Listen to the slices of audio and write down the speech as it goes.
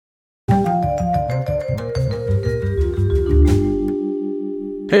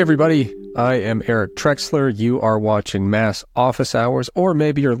Hey everybody, I am Eric Trexler. You are watching Mass Office Hours, or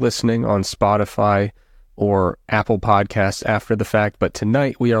maybe you're listening on Spotify or Apple Podcasts after the fact, but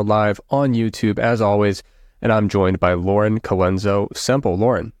tonight we are live on YouTube as always, and I'm joined by Lauren Colenso-Semple.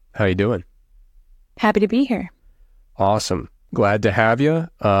 Lauren, how you doing? Happy to be here. Awesome. Glad to have you.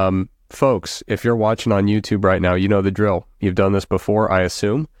 Folks, if you're watching on YouTube right now, you know the drill. You've done this before, I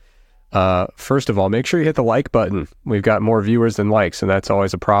assume. First of all, make sure you hit the like button. We've got more viewers than likes, and that's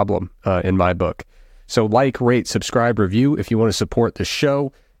always a problem in my book. So like, rate, subscribe, review. If you want to support the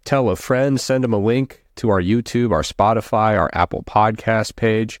show, tell a friend, send them a link to our YouTube, our Spotify, our Apple Podcast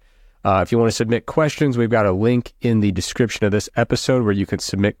page. If you want to submit questions, we've got a link in the description of this episode where you can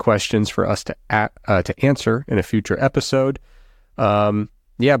submit questions for us to answer in a future episode.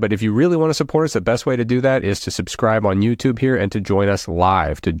 Yeah, but if you really want to support us, the best way to do that is to subscribe on YouTube here and to join us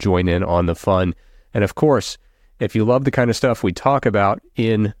live, to join in on the fun. And of course, if you love the kind of stuff we talk about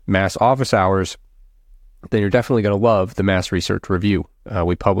in Mass Office Hours, then you're definitely going to love the Mass Research Review.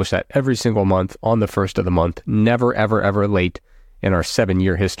 We publish that every single month on the first of the month, never, ever, ever late in our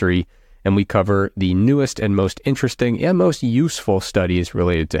 7-year history. And we cover the newest and most interesting and most useful studies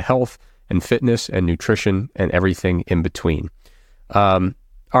related to health and fitness and nutrition and everything in between.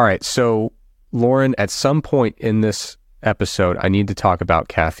 All right, so Lauren, at some point in this episode, I need to talk about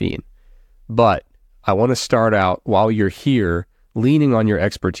caffeine. But I want to start out, while you're here, leaning on your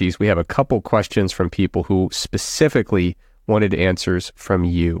expertise. We have a couple questions from people who specifically wanted answers from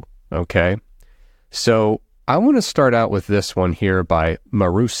you, okay? So I want to start out with this one here by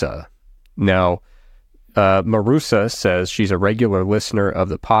Marusa. Now, Marusa says she's a regular listener of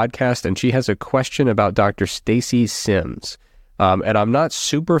the podcast, and she has a question about Dr. Stacy Sims. And I'm not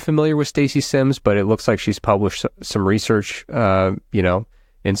super familiar with Stacy Sims, but it looks like she's published some research,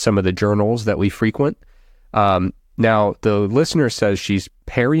 in some of the journals that we frequent. Now, the listener says she's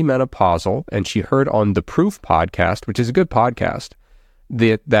perimenopausal, and she heard on the Proof podcast, which is a good podcast,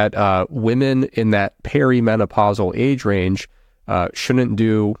 that women in that perimenopausal age range shouldn't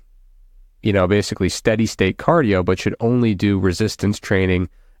do, basically steady state cardio, but should only do resistance training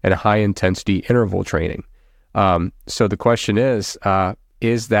and high intensity interval training. So the question is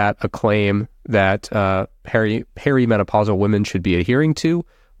that a claim that perimenopausal women should be adhering to?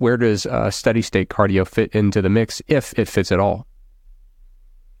 Where does steady state cardio fit into the mix, if it fits at all?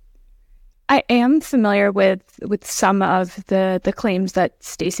 I am familiar with some of the claims that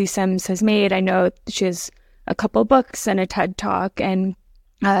Stacy Sims has made. I know she has a couple books and a TED Talk, and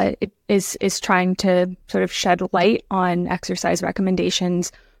is trying to sort of shed light on exercise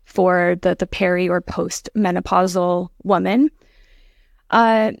recommendations for the peri or post-menopausal woman.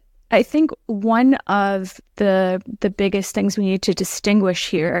 I think one of the biggest things we need to distinguish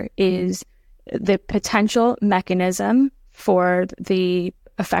here is the potential mechanism for the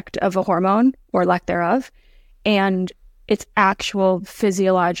effect of a hormone or lack thereof, and its actual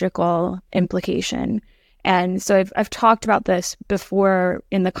physiological implication. And so I've talked about this before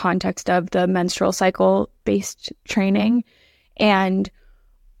in the context of the menstrual cycle-based training, and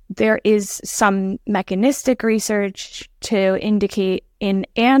there is some mechanistic research to indicate in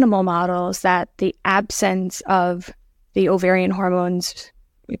animal models that the absence of the ovarian hormones,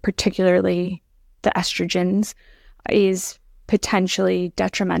 particularly the estrogens, is potentially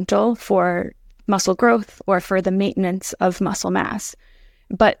detrimental for muscle growth or for the maintenance of muscle mass.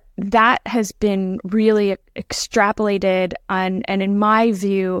 But that has been really extrapolated and in my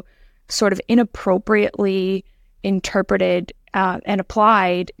view, sort of inappropriately interpreted and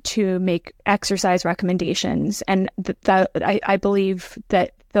applied to make exercise recommendations. And I believe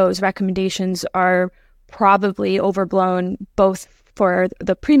that those recommendations are probably overblown, both for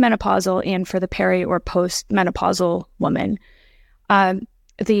the premenopausal and for the peri or postmenopausal woman.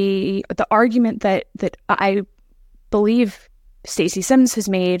 The argument that I believe Stacy Sims has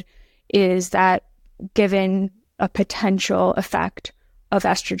made is that given a potential effect of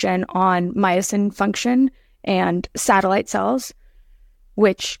estrogen on myosin function and satellite cells,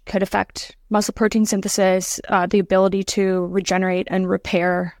 which could affect muscle protein synthesis, the ability to regenerate and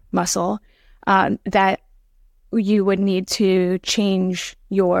repair muscle, that you would need to change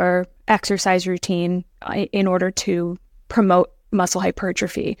your exercise routine in order to promote muscle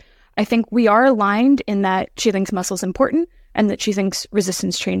hypertrophy. I think we are aligned in that she thinks muscle is important and that she thinks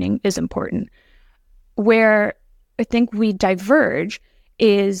resistance training is important. Where I think we diverge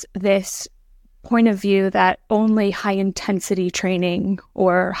is this point of view that only high intensity training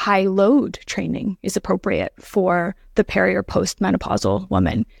or high load training is appropriate for the peri or postmenopausal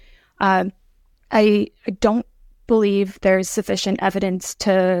woman. I don't believe there's sufficient evidence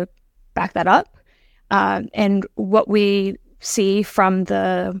to back that up. And what we see from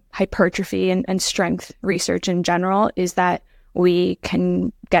the hypertrophy and strength research in general is that we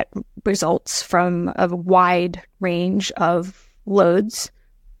can get results from a wide range of loads,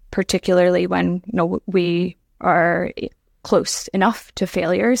 particularly when we are close enough to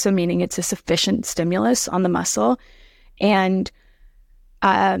failure, so meaning it's a sufficient stimulus on the muscle. And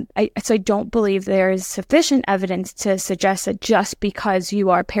so I don't believe there is sufficient evidence to suggest that just because you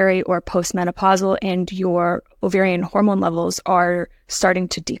are peri or postmenopausal and your ovarian hormone levels are starting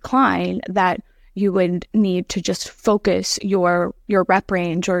to decline, that you would need to just focus your rep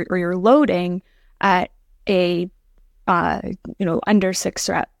range or your loading at a under 6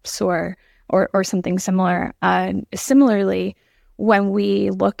 reps or something similar. Similarly, when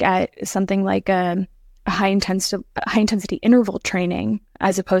we look at something like a high intensity interval training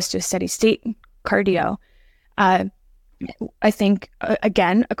as opposed to steady state cardio, I think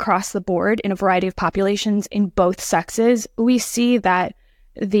again across the board in a variety of populations in both sexes, we see that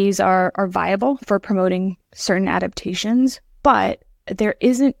these are viable for promoting certain adaptations, but there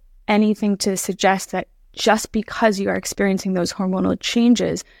isn't anything to suggest that just because you are experiencing those hormonal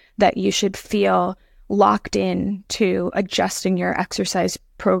changes that you should feel locked in to adjusting your exercise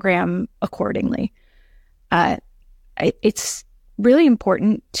program accordingly. It's really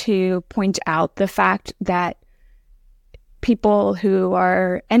important to point out the fact that people who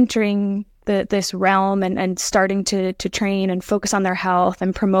are entering this realm and starting to train and focus on their health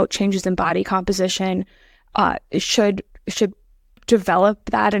and promote changes in body composition should develop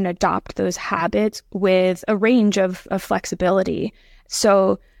that and adopt those habits with a range of flexibility.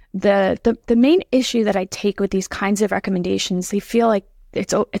 So the main issue that I take with these kinds of recommendations, they feel like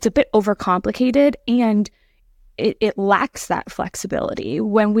it's a bit overcomplicated and it lacks that flexibility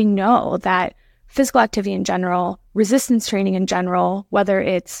when we know that physical activity in general, resistance training in general, whether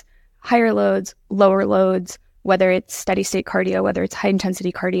it's higher loads, lower loads, whether it's steady state cardio, whether it's high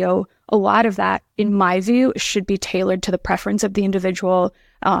intensity cardio, a lot of that, in my view, should be tailored to the preference of the individual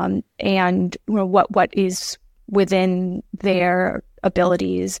and what is within their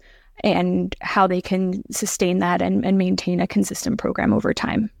abilities and how they can sustain that and maintain a consistent program over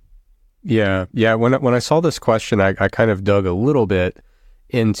time. Yeah. When I saw this question, I kind of dug a little bit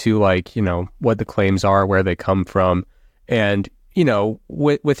into what the claims are, where they come from. And,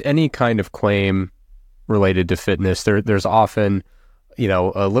 with any kind of claim related to fitness, there's often,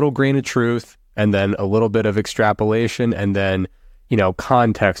 a little grain of truth and then a little bit of extrapolation, and then,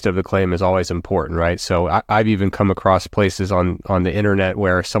 context of the claim is always important, right? So I've even come across places on the internet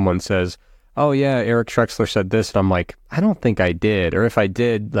where someone says, oh yeah, Eric Trexler said this. And I'm like, I don't think I did. Or if I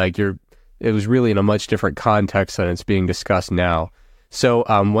did, it was really in a much different context than it's being discussed now. So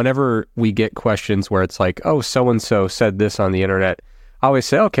whenever we get questions where it's like, oh, so-and-so said this on the internet, I always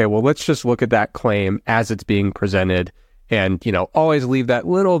say, okay, well, let's just look at that claim as it's being presented and, always leave that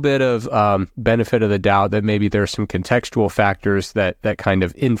little bit of benefit of the doubt that maybe there's some contextual factors that kind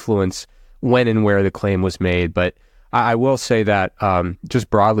of influence when and where the claim was made. But I will say that just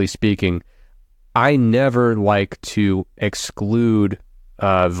broadly speaking, I never like to exclude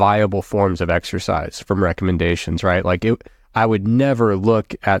viable forms of exercise from recommendations, right? I would never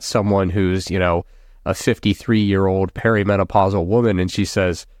look at someone who's, a 53-year-old perimenopausal woman and she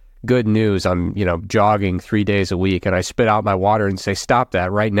says, good news, I'm, jogging 3 days a week, and I spit out my water and say, stop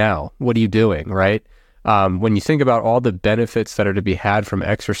that right now. What are you doing, right? When you think about all the benefits that are to be had from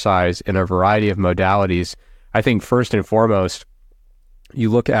exercise in a variety of modalities, I think first and foremost, you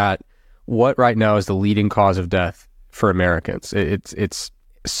look at what right now is the leading cause of death for Americans. It's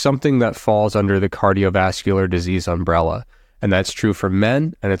something that falls under the cardiovascular disease umbrella. And that's true for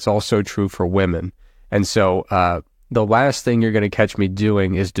men, and it's also true for women. And so the last thing you're going to catch me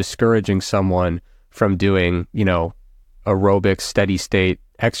doing is discouraging someone from doing, aerobic steady state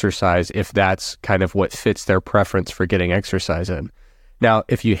exercise if that's kind of what fits their preference for getting exercise in. Now,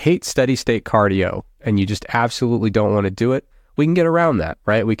 if you hate steady state cardio and you just absolutely don't want to do it, we can get around that,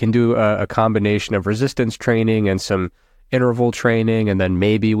 right? We can do a combination of resistance training and some interval training, and then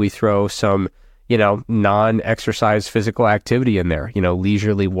maybe we throw some non-exercise physical activity in there,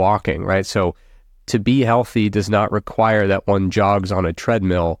 leisurely walking, right? So to be healthy does not require that one jogs on a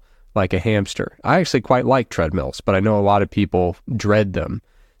treadmill like a hamster. I actually quite like treadmills, but I know a lot of people dread them.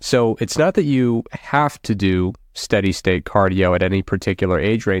 So it's not that you have to do steady state cardio at any particular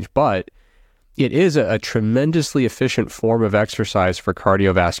age range, but it is a tremendously efficient form of exercise for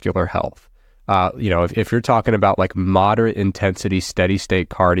cardiovascular health. If you're talking about moderate intensity steady state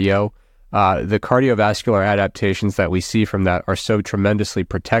cardio, the cardiovascular adaptations that we see from that are so tremendously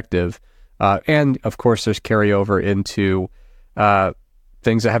protective. And of course, there's carryover into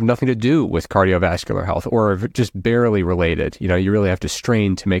things that have nothing to do with cardiovascular health or are just barely related. You really have to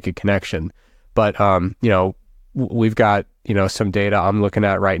strain to make a connection. But, we've got, some data I'm looking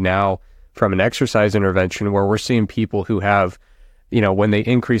at right now from an exercise intervention where we're seeing people who have, when they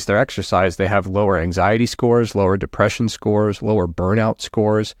increase their exercise, they have lower anxiety scores, lower depression scores, lower burnout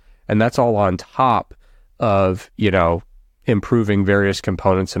scores. And that's all on top of, improving various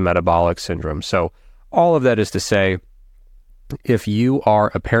components of metabolic syndrome. So all of that is to say, if you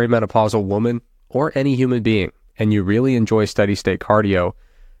are a perimenopausal woman or any human being and you really enjoy steady state cardio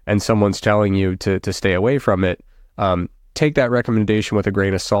and someone's telling you to stay away from it, take that recommendation with a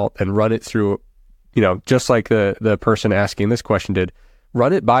grain of salt and run it through, just like the person asking this question did,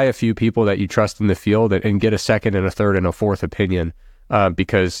 run it by a few people that you trust in the field and get a second and a third and a fourth opinion,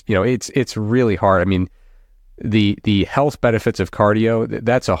 because, it's really hard. I mean, the health benefits of cardio,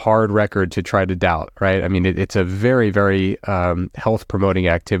 that's a hard record to try to doubt, right? I mean, it's a very, very health promoting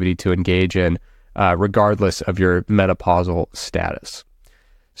activity to engage in, regardless of your menopausal status.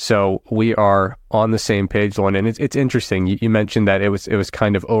 So we are on the same page, Lauren, and it's interesting. You mentioned that it was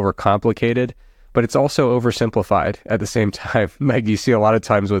kind of overcomplicated, but it's also oversimplified at the same time. Meg, you see a lot of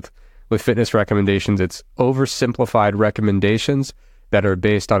times with fitness recommendations, it's oversimplified recommendations that are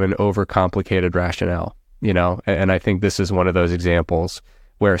based on an overcomplicated rationale. And I think this is one of those examples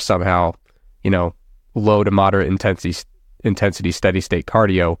where somehow, low to moderate intensity steady state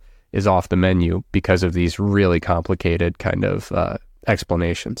cardio is off the menu because of these really complicated kind of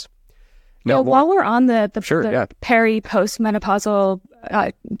explanations. Now, while we're on the peri-postmenopausal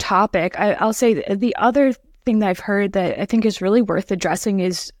topic, I'll say the other thing that I've heard that I think is really worth addressing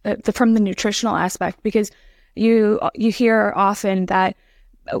is from the nutritional aspect, because you hear often that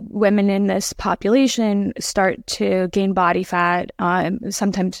women in this population start to gain body fat,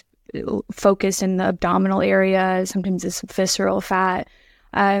 sometimes focused in the abdominal area, sometimes it's visceral fat.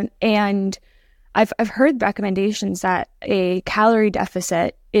 And I've heard recommendations that a calorie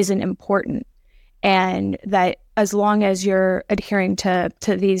deficit isn't important, and that as long as you're adhering to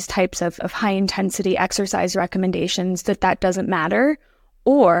these types of high intensity exercise recommendations, that doesn't matter,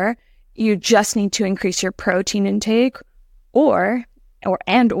 or you just need to increase your protein intake, or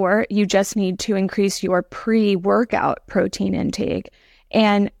you just need to increase your pre-workout protein intake.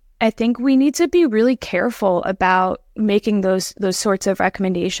 And I think we need to be really careful about making those sorts of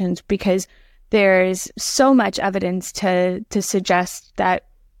recommendations, because there's so much evidence to suggest that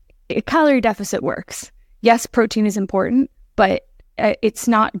a calorie deficit works. Yes, protein is important, but it's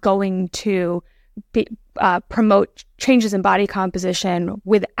not going to promote changes in body composition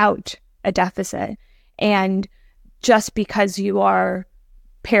without a deficit. And just because you are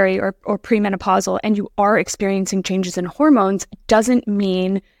peri or premenopausal and you are experiencing changes in hormones doesn't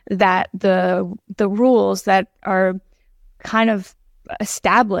mean that the rules that are kind of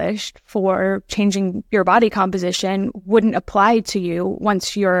established for changing your body composition wouldn't apply to you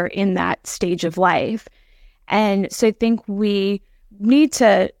once you're in that stage of life. And so I think we need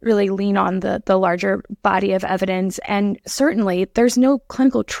to really lean on the larger body of evidence. And certainly there's no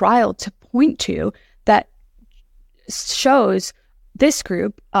clinical trial to point to that shows this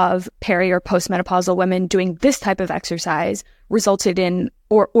group of peri or postmenopausal women doing this type of exercise resulted in,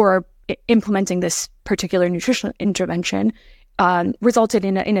 or implementing this particular nutritional intervention, resulted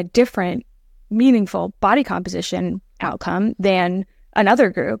in a different meaningful body composition outcome than another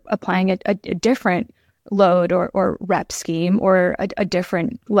group applying a different load or rep scheme or a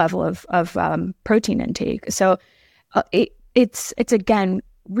different level of protein intake. So it's again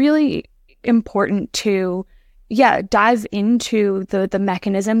really important to dive into the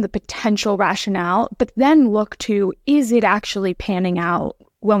mechanism, the potential rationale, but then look to, is it actually panning out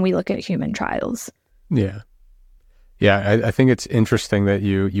when we look at human trials? Yeah. Yeah, I think it's interesting that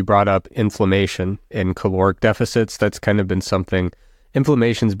you brought up inflammation and caloric deficits. That's kind of been something,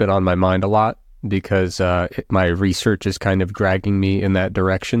 inflammation's been on my mind a lot because my research is kind of dragging me in that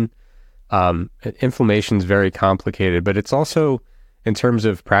direction. Inflammation's very complicated, but it's also, in terms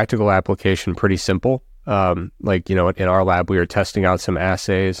of practical application, pretty simple. In our lab, we were testing out some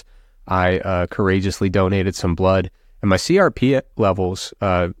assays. I courageously donated some blood, and my CRP levels,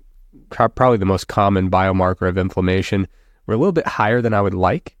 probably the most common biomarker of inflammation, were a little bit higher than I would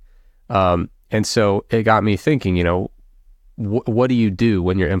like. And so it got me thinking, what do you do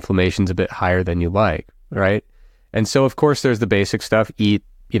when your inflammation's a bit higher than you like, right? And so, of course, there's the basic stuff. Eat,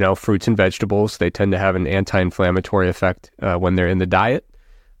 fruits and vegetables. They tend to have an anti-inflammatory effect when they're in the diet.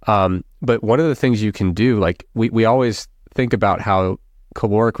 But one of the things you can do, like we always think about how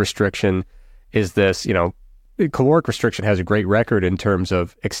caloric restriction is this, caloric restriction has a great record in terms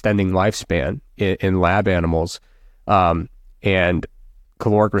of extending lifespan in lab animals. And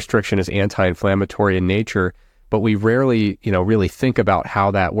caloric restriction is anti-inflammatory in nature, but we rarely, really think about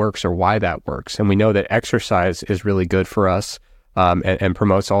how that works or why that works. And we know that exercise is really good for us, and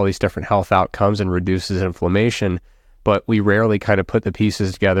promotes all these different health outcomes and reduces inflammation, but we rarely kind of put the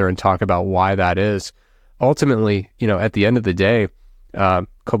pieces together and talk about why that is. Ultimately, at the end of the day,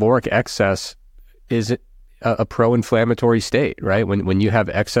 caloric excess is a pro-inflammatory state, right? When you have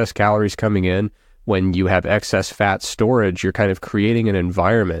excess calories coming in, when you have excess fat storage, you're kind of creating an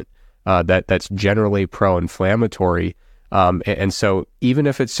environment that's generally pro-inflammatory. And so even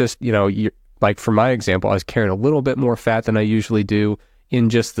if it's just, like for my example, I was carrying a little bit more fat than I usually do in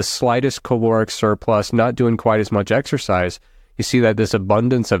just the slightest caloric surplus, not doing quite as much exercise, you see that this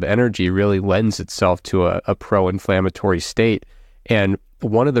abundance of energy really lends itself to a pro-inflammatory state. And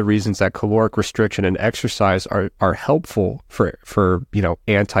one of the reasons that caloric restriction and exercise are helpful for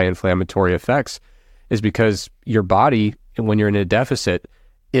anti-inflammatory effects is because your body, when you're in a deficit,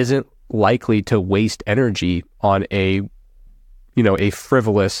 isn't likely to waste energy on a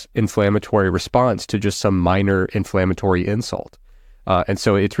frivolous inflammatory response to just some minor inflammatory insult. And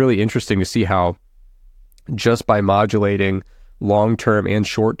so it's really interesting to see how just by modulating long-term and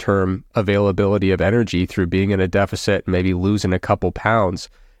short-term availability of energy through being in a deficit, maybe losing a couple pounds,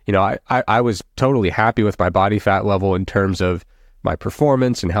 I was totally happy with my body fat level in terms of my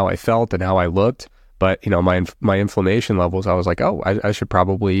performance and how I felt and how I looked. But, my inflammation levels, I was like, oh, I should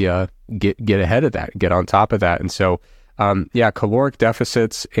probably get ahead of that, get on top of that. And so, caloric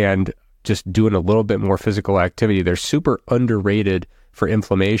deficits and just doing a little bit more physical activity, they're super underrated for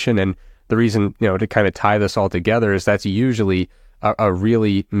inflammation. And the reason, to kind of tie this all together is that's usually a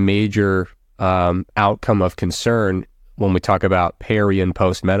really major outcome of concern when we talk about peri and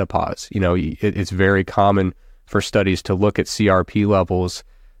post-menopause. It's very common for studies to look at CRP levels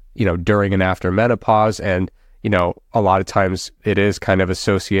during and after menopause. And, a lot of times it is kind of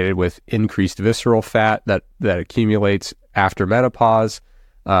associated with increased visceral fat that accumulates after menopause.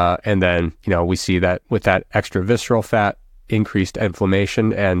 And then, we see that with that extra visceral fat, increased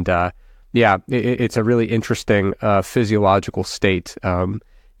inflammation. And it's a really interesting physiological state.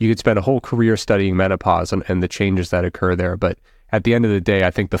 You could spend a whole career studying menopause and the changes that occur there. But at the end of the day,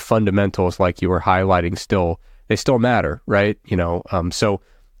 I think the fundamentals, like you were highlighting, they still matter, right? So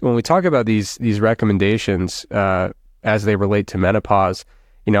when we talk about these recommendations as they relate to menopause,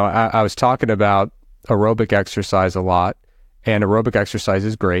 I was talking about aerobic exercise a lot, and aerobic exercise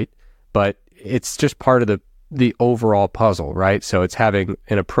is great, but it's just part of the overall puzzle, right? So it's having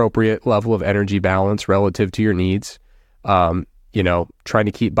an appropriate level of energy balance relative to your needs, trying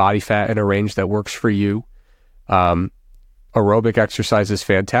to keep body fat in a range that works for you. Aerobic exercise is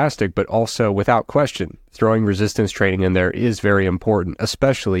fantastic, but also without question, throwing resistance training in there is very important,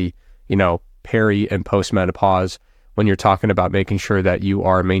 especially, peri and post-menopause, when you're talking about making sure that you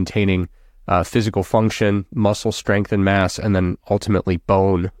are maintaining physical function, muscle strength and mass, and then ultimately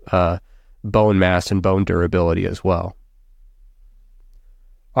bone mass and bone durability as well.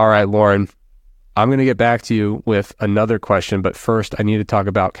 All right, Lauren, I'm going to get back to you with another question, but first I need to talk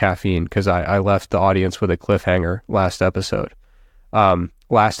about caffeine because I left the audience with a cliffhanger last episode.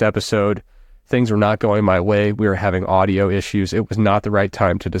 Things were not going my way. We were having audio issues. It was not the right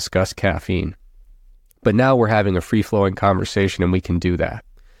time to discuss caffeine. But now we're having a free-flowing conversation and we can do that.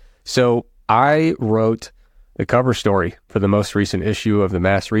 So I wrote the cover story for the most recent issue of the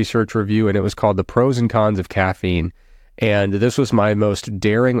Mass Research Review, and it was called The Pros and Cons of Caffeine. And this was my most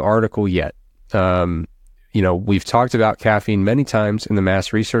daring article yet. We've talked about caffeine many times in the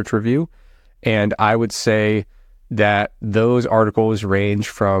Mass Research Review, and I would say that those articles range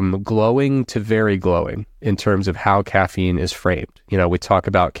from glowing to very glowing in terms of how caffeine is framed. We talk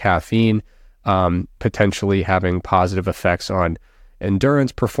about caffeine potentially having positive effects on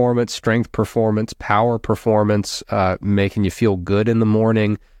endurance performance, strength performance, power performance, making you feel good in the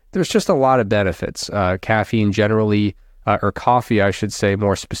morning. There's just a lot of benefits. Caffeine generally, or coffee, I should say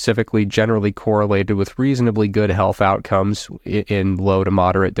more specifically, generally correlated with reasonably good health outcomes in low to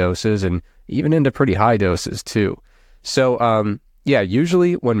moderate doses and even into pretty high doses too. So,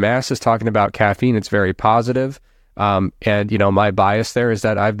 usually when Mass is talking about caffeine, it's very positive. And my bias there is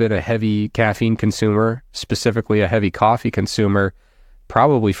that I've been a heavy caffeine consumer, specifically a heavy coffee consumer,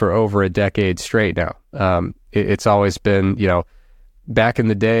 probably for over a decade straight now. It's always been, back in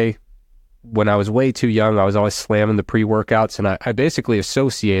the day when I was way too young, I was always slamming the pre-workouts, and I basically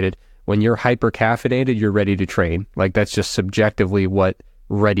associated when you're hyper-caffeinated, you're ready to train. Like that's just subjectively what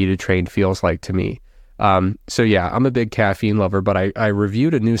ready to train feels like to me. I'm a big caffeine lover, but I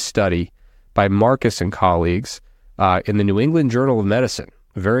reviewed a new study by Marcus and colleagues in the New England Journal of Medicine,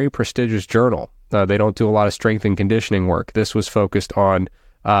 a very prestigious journal. They don't do a lot of strength and conditioning work. This was focused on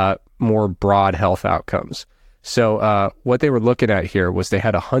more broad health outcomes. So what they were looking at here was they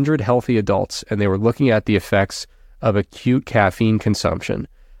had 100 healthy adults, and they were looking at the effects of acute caffeine consumption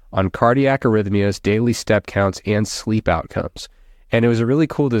on cardiac arrhythmias, daily step counts, and sleep outcomes. And it was a really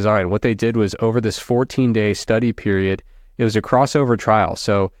cool design. What they did was over this 14-day study period, it was a crossover trial.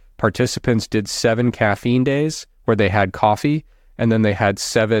 So participants did 7 caffeine days where they had coffee, and then they had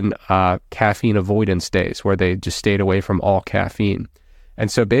 7 caffeine avoidance days where they just stayed away from all caffeine.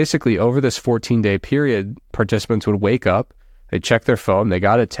 And so basically over this 14-day period, participants would wake up, they'd check their phone, they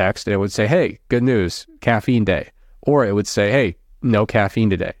got a text, and it would say, hey, good news, caffeine day. Or it would say, hey, no caffeine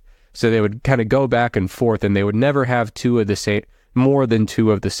today. So they would kind of go back and forth, and they would never have more than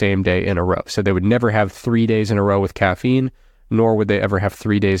 2 of the same day in a row. So they would never have 3 days in a row with caffeine, nor would they ever have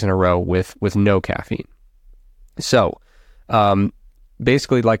 3 days in a row with no caffeine. So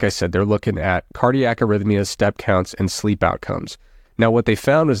basically, like I said, they're looking at cardiac arrhythmias, step counts, and sleep outcomes. Now, what they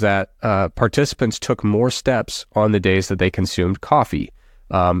found was that participants took more steps on the days that they consumed coffee.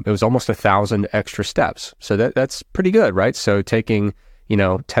 It was almost 1,000 extra steps. So that's pretty good, right? So taking,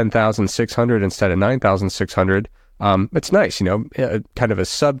 10,600 instead of 9,600, it's nice, kind of a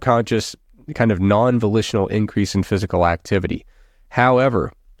subconscious, kind of non-volitional increase in physical activity.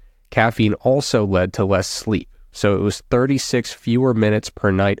 However, caffeine also led to less sleep. So it was 36 fewer minutes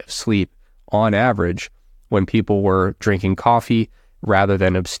per night of sleep on average when people were drinking coffee rather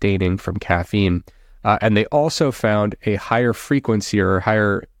than abstaining from caffeine. And they also found a higher frequency,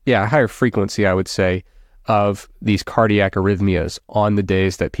 I would say, of these cardiac arrhythmias on the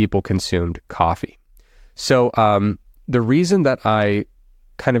days that people consumed coffee. So the reason that I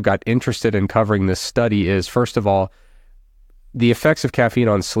kind of got interested in covering this study is, first of all, the effects of caffeine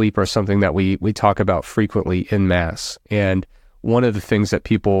on sleep are something that we talk about frequently en masse. And one of the things that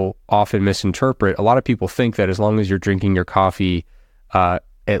people often misinterpret, a lot of people think that as long as you're drinking your coffee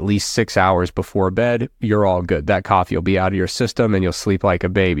at least 6 hours before bed, you're all good. That coffee will be out of your system and you'll sleep like a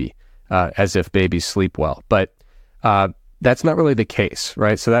baby, as if babies sleep well. But that's not really the case,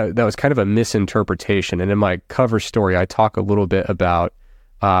 right? So that was kind of a misinterpretation. And in my cover story, I talk a little bit about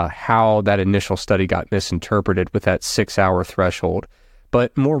how that initial study got misinterpreted with that 6-hour threshold.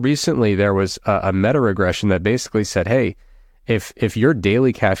 But more recently, there was a meta-regression that basically said, hey, if your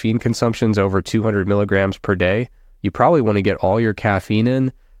daily caffeine consumption is over 200 milligrams per day, you probably want to get all your caffeine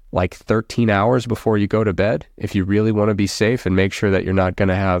in like 13 hours before you go to bed if you really want to be safe and make sure that you're not going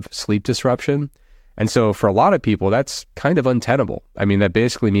to have sleep disruption. And so for a lot of people, that's kind of untenable. I mean, that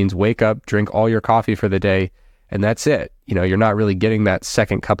basically means wake up, drink all your coffee for the day, and that's it. You're not really getting that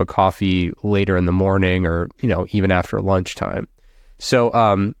second cup of coffee later in the morning or, even after lunchtime.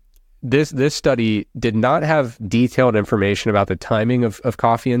 So this study did not have detailed information about the timing of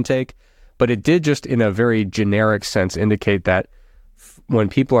coffee intake, but it did just in a very generic sense indicate that when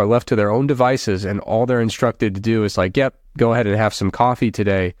people are left to their own devices and all they're instructed to do is like, yep, go ahead and have some coffee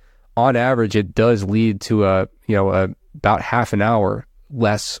today, on average, it does lead to about half an hour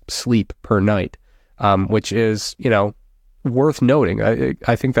less sleep per night, which is, worth noting.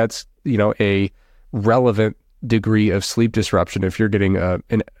 I think that's, a relevant degree of sleep disruption if you're getting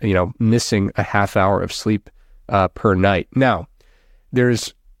missing a half hour of sleep per night. Now,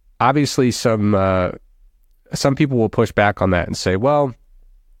 there's obviously some people will push back on that and say, well,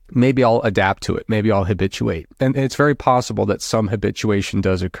 maybe I'll adapt to it. Maybe I'll habituate. And it's very possible that some habituation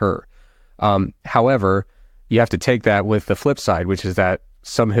does occur. However, you have to take that with the flip side, which is that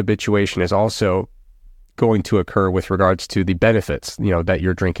some habituation is also going to occur with regards to the benefits, that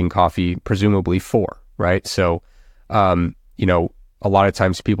you're drinking coffee presumably for, right? So, a lot of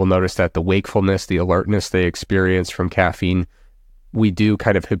times people notice that the wakefulness, the alertness they experience from caffeine, we do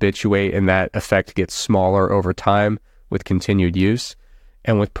kind of habituate, and that effect gets smaller over time with continued use.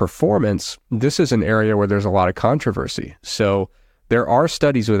 And with performance, this is an area where there's a lot of controversy. So there are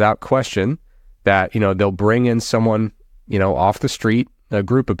studies without question that, they'll bring in someone, off the street, a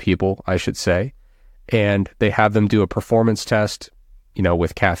group of people, I should say, and they have them do a performance test,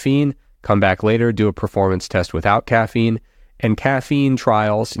 with caffeine, come back later, do a performance test without caffeine. And caffeine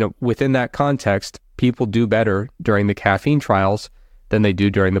trials, within that context, people do better during the caffeine trials than they do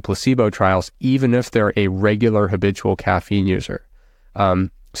during the placebo trials, even if they're a regular habitual caffeine user.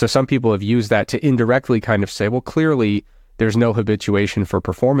 So some people have used that to indirectly kind of say, well, clearly there's no habituation for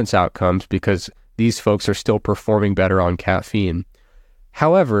performance outcomes because these folks are still performing better on caffeine.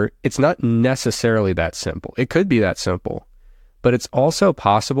 However, it's not necessarily that simple. It could be that simple, but it's also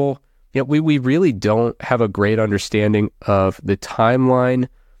possible. We really don't have a great understanding of the timeline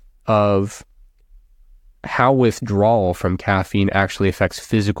of how withdrawal from caffeine actually affects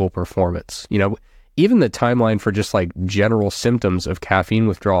physical performance. even the timeline for just like general symptoms of caffeine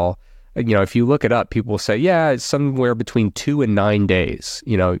withdrawal, if you look it up, people will say, yeah, it's somewhere between 2 and 9 days,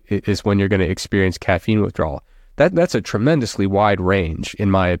 is when you're going to experience caffeine withdrawal. That's a tremendously wide range,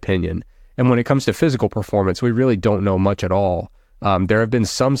 in my opinion. And when it comes to physical performance, we really don't know much at all. There have been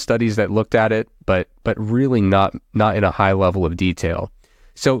some studies that looked at it, but really not in a high level of detail.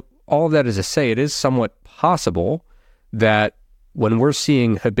 So all of that is to say, it is somewhat possible that when we're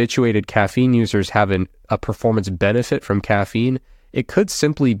seeing habituated caffeine users having a performance benefit from caffeine, it could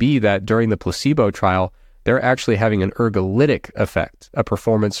simply be that during the placebo trial, they're actually having an ergolytic effect, a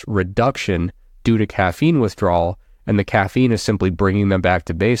performance reduction due to caffeine withdrawal, and the caffeine is simply bringing them back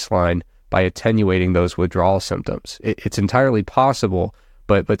to baseline by attenuating those withdrawal symptoms. It's entirely possible,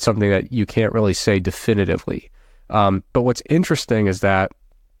 but something that you can't really say definitively. But what's interesting is that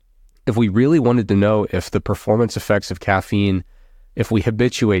if we really wanted to know if the performance effects of caffeine, if we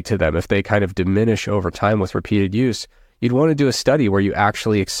habituate to them, if they kind of diminish over time with repeated use, you'd want to do a study where you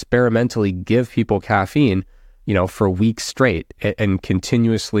actually experimentally give people caffeine, for weeks straight and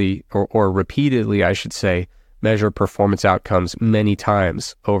continuously or repeatedly, I should say, measure performance outcomes many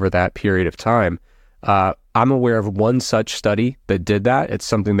times over that period of time. I'm aware of one such study that did that. It's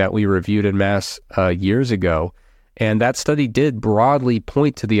something that we reviewed in Mass years ago. And that study did broadly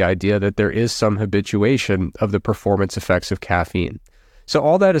point to the idea that there is some habituation of the performance effects of caffeine. So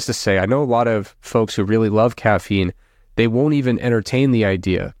all that is to say, I know a lot of folks who really love caffeine, they won't even entertain the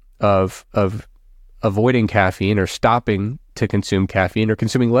idea of avoiding caffeine or stopping to consume caffeine or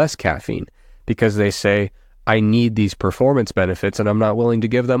consuming less caffeine because they say, I need these performance benefits and I'm not willing to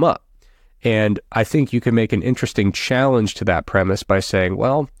give them up. And I think you can make an interesting challenge to that premise by saying,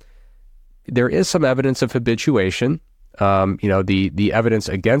 well, there is some evidence of habituation. The evidence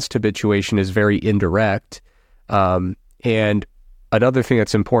against habituation is very indirect. And another thing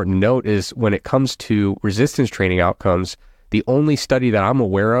that's important to note is when it comes to resistance training outcomes, the only study that I'm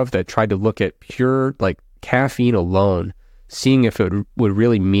aware of that tried to look at pure caffeine alone, seeing if it would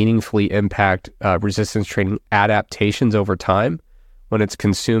really meaningfully impact resistance training adaptations over time when it's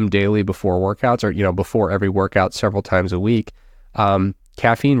consumed daily before workouts or, before every workout several times a week.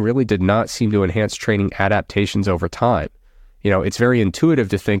 Caffeine really did not seem to enhance training adaptations over time. It's very intuitive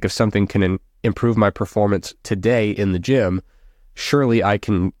to think if something can improve my performance today in the gym, surely I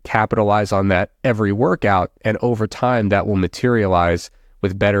can capitalize on that every workout, and over time that will materialize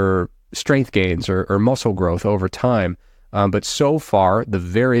with better strength gains or muscle growth over time. But so far, the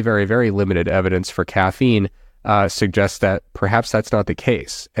very, very, very limited evidence for caffeine suggests that perhaps that's not the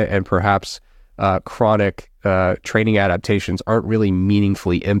case, and perhaps chronic training adaptations aren't really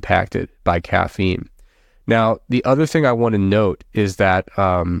meaningfully impacted by caffeine. Now, the other thing I want to note is that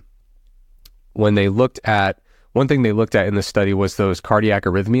one thing they looked at in the study was those cardiac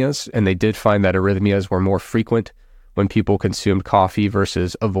arrhythmias, and they did find that arrhythmias were more frequent when people consumed coffee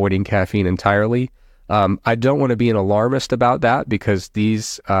versus avoiding caffeine entirely. I don't want to be an alarmist about that because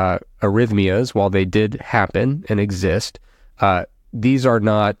these arrhythmias, while they did happen and exist, these are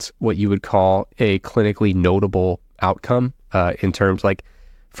not what you would call a clinically notable outcome in terms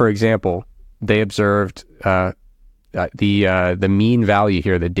for example, they observed the mean value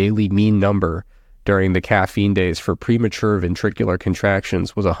here, the daily mean number during the caffeine days for premature ventricular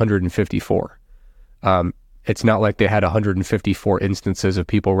contractions was 154. It's not like they had 154 instances of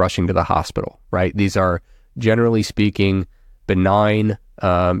people rushing to the hospital, right? These are, generally speaking, benign,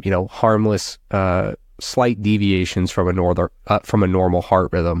 harmless, slight deviations from a normal heart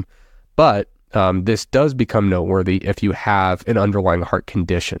rhythm. But this does become noteworthy if you have an underlying heart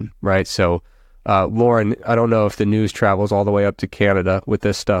condition, right? So, Lauren, I don't know if the news travels all the way up to Canada with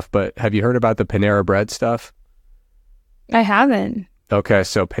this stuff, but have you heard about the Panera Bread stuff? I haven't. Okay,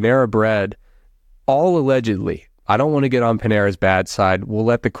 so Panera Bread, all allegedly, I don't want to get on Panera's bad side. We'll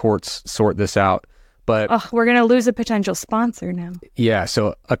let the courts sort this out. But we're going to lose a potential sponsor now. Yeah,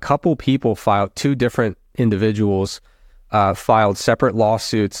 so a couple people two different individuals filed separate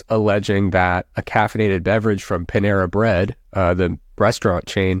lawsuits alleging that a caffeinated beverage from Panera Bread, the restaurant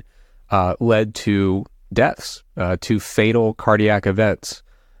chain, led to deaths, to fatal cardiac events.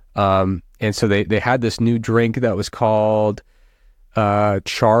 And so they had this new drink that was called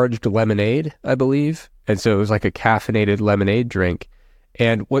charged lemonade, I believe. And so it was like a caffeinated lemonade drink.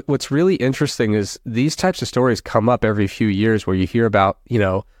 And what's really interesting is these types of stories come up every few years where you hear about,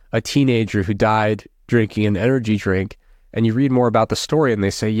 a teenager who died drinking an energy drink, and you read more about the story and they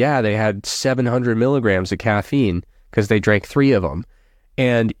say, yeah, they had 700 milligrams of caffeine because they drank 3 of them.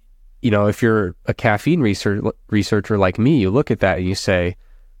 And, if you're a caffeine researcher like me, you look at that and you say,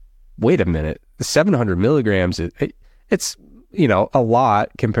 wait a minute, 700 milligrams, it's, a lot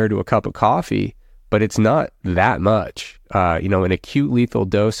compared to a cup of coffee. but it's not that much. An acute lethal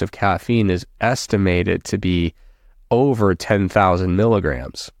dose of caffeine is estimated to be over 10,000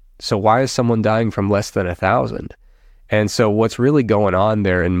 milligrams. So why is someone dying from less than 1,000? And so what's really going on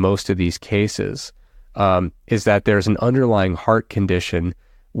there in most of these cases is that there's an underlying heart condition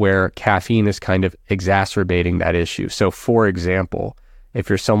where caffeine is kind of exacerbating that issue. So for example, if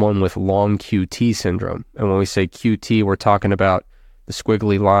you're someone with long QT syndrome, and when we say QT, we're talking about the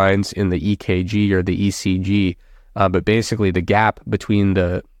squiggly lines in the EKG or the ECG, but basically the gap between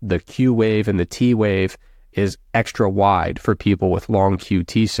the Q wave and the T wave is extra wide for people with long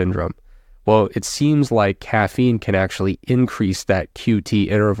QT syndrome. Well, it seems like caffeine can actually increase that QT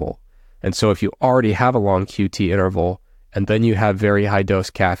interval. And so if you already have a long QT interval and then you have very high dose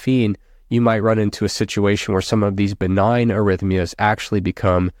caffeine, you might run into a situation where some of these benign arrhythmias actually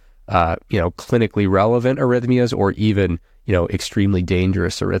become, clinically relevant arrhythmias or even, extremely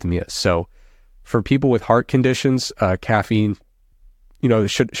dangerous arrhythmias. So for people with heart conditions, caffeine,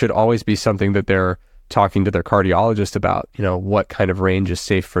 should always be something that they're talking to their cardiologist about, what kind of range is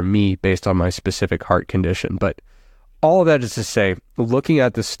safe for me based on my specific heart condition. But all of that is to say, looking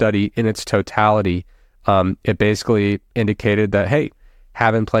at the study in its totality, it basically indicated that, hey,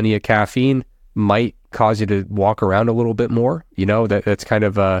 having plenty of caffeine might cause you to walk around a little bit more. That's kind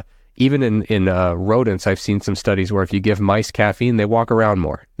of, even in rodents, I've seen some studies where if you give mice caffeine, they walk around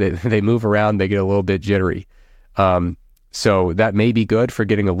more. They move around, they get a little bit jittery. So that may be good for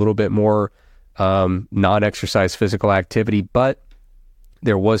getting a little bit more non-exercise physical activity, but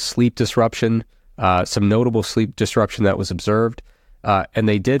there was sleep disruption, some notable sleep disruption that was observed. And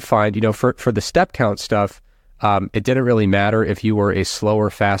they did find, for the step count stuff, it didn't really matter if you were a slow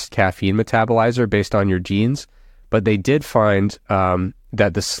or fast caffeine metabolizer based on your genes, but they did find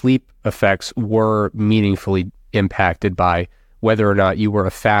that the sleep effects were meaningfully impacted by whether or not you were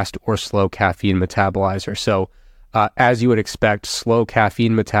a fast or slow caffeine metabolizer. So as you would expect, slow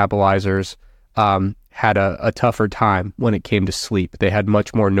caffeine metabolizers had a tougher time when it came to sleep. They had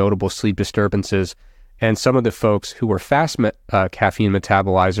much more notable sleep disturbances. And some of the folks who were fast caffeine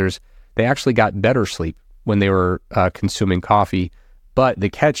metabolizers, they actually got better sleep when they were consuming coffee. But the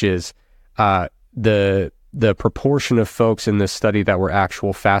catch is the proportion of folks in this study that were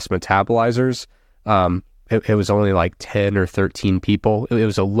actual fast metabolizers, it was only like 10 or 13 people. It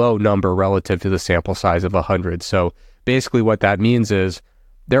was a low number relative to the sample size of 100. So basically what that means is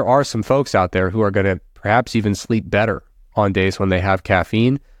there are some folks out there who are going to perhaps even sleep better on days when they have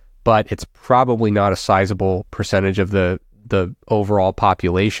caffeine, but it's probably not a sizable percentage of the overall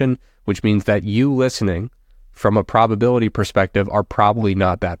population, which means that you listening from a probability perspective are probably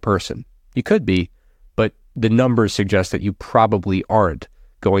not that person. You could be, but the numbers suggest that you probably aren't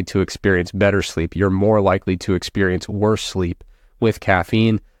going to experience better sleep. You're more likely to experience worse sleep with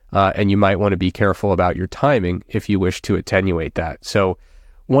caffeine, and you might want to be careful about your timing if you wish to attenuate that. So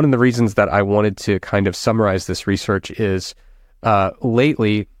one of the reasons that I wanted to kind of summarize this research is not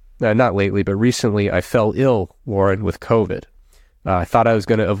lately, but recently I fell ill, Lauren, with COVID. I thought I was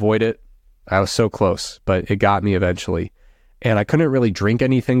going to avoid it. I was so close, but it got me eventually. And I couldn't really drink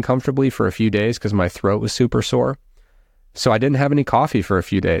anything comfortably for a few days because my throat was super sore. So I didn't have any coffee for a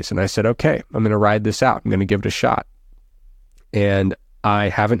few days. And I said, okay, I'm going to ride this out. I'm going to give it a shot. And I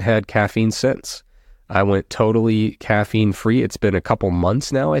haven't had caffeine since. I went totally caffeine free. It's been a couple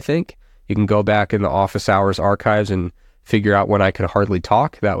months now, I think. You can go back in the office hours archives and figure out when I could hardly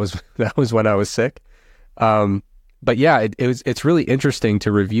talk. That was when I was sick. But yeah, it's really interesting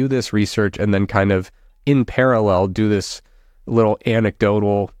to review this research and then kind of in parallel do this little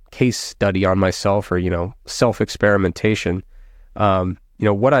anecdotal case study on myself, or, self-experimentation.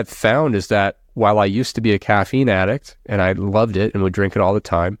 What I've found is that while I used to be a caffeine addict and I loved it and would drink it all the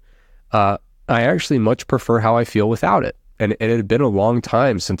time, I actually much prefer how I feel without it. And it had been a long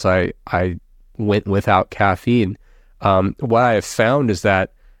time since I went without caffeine. What I have found is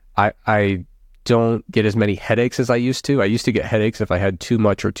that I don't get as many headaches as I used to. I used to get headaches if I had too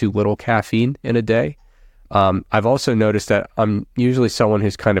much or too little caffeine in a day. I've also noticed that I'm usually someone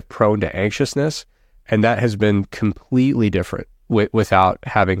who's kind of prone to anxiousness, and that has been completely different without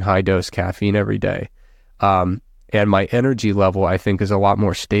having high dose caffeine every day. And my energy level, I think, is a lot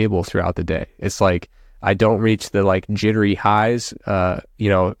more stable throughout the day. It's like I don't reach the like jittery highs, a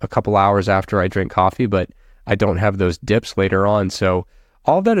couple hours after I drink coffee, but I don't have those dips later on. So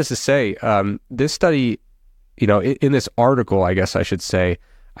all that is to say, this study, in this article, I guess I should say,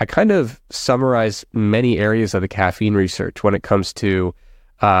 I kind of summarize many areas of the caffeine research when it comes to,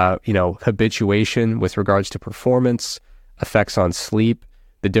 habituation with regards to performance, effects on sleep,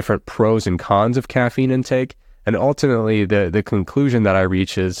 the different pros and cons of caffeine intake. And ultimately, the conclusion that I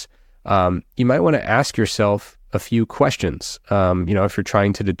reach is you might want to ask yourself a few questions. If you're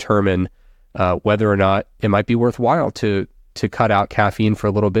trying to determine whether or not it might be worthwhile to cut out caffeine for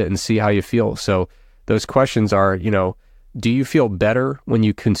a little bit and see how you feel. So those questions are, do you feel better when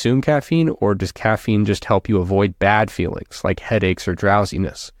you consume caffeine, or does caffeine just help you avoid bad feelings like headaches or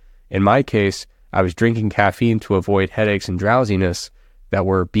drowsiness? In my case, I was drinking caffeine to avoid headaches and drowsiness that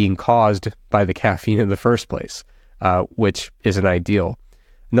were being caused by the caffeine in the first place, which isn't ideal.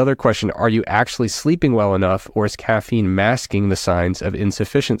 Another question, are you actually sleeping well enough, or is caffeine masking the signs of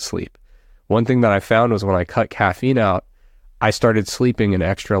insufficient sleep? One thing that I found was when I cut caffeine out, I started sleeping an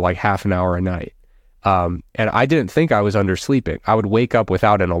extra like half an hour a night. And I didn't think I was undersleeping. I would wake up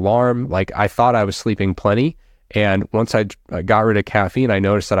without an alarm. Like I thought I was sleeping plenty. And once I got rid of caffeine, I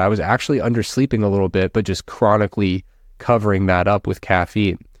noticed that I was actually undersleeping a little bit, but just chronically covering that up with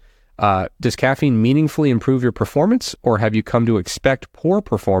caffeine. Does caffeine meaningfully improve your performance, or have you come to expect poor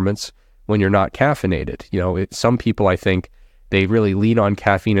performance when you're not caffeinated? Some people, I think, they really lean on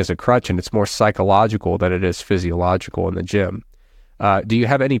caffeine as a crutch, and it's more psychological than it is physiological in the gym. Do you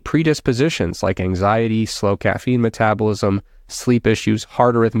have any predispositions like anxiety, slow caffeine metabolism, sleep issues,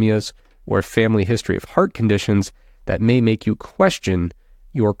 heart arrhythmias, or a family history of heart conditions that may make you question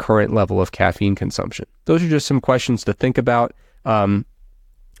your current level of caffeine consumption? Those are just some questions to think about.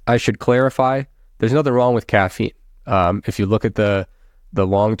 I should clarify, there's nothing wrong with caffeine. If you look at the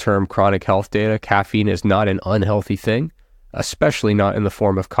long-term chronic health data, caffeine is not an unhealthy thing, especially not in the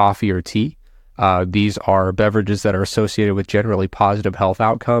form of coffee or tea. These are beverages that are associated with generally positive health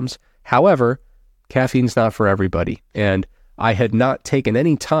outcomes. However, caffeine's not for everybody. And I had not taken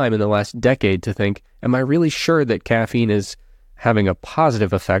any time in the last decade to think, am I really sure that caffeine is having a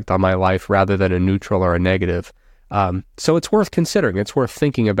positive effect on my life rather than a neutral or a negative? So it's worth considering. It's worth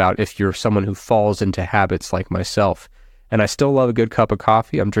thinking about if you're someone who falls into habits like myself. And I still love a good cup of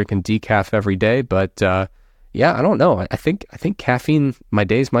coffee. I'm drinking decaf every day, but I don't know. I think caffeine, my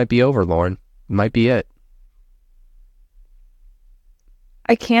days might be over, Lauren. Might be it.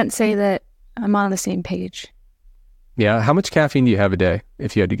 I can't say that I'm on the same page. Yeah. How much caffeine do you have a day,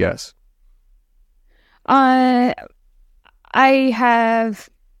 if you had to guess? I have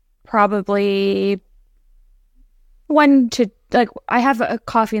probably I have a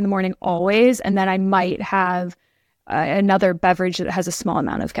coffee in the morning always, and then I might have another beverage that has a small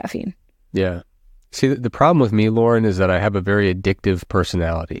amount of caffeine. Yeah. See, the problem with me, Lauren, is that I have a very addictive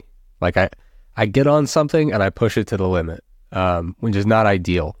personality. Like I get on something and I push it to the limit, which is not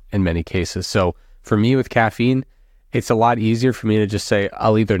ideal in many cases. So for me with caffeine, it's a lot easier for me to just say,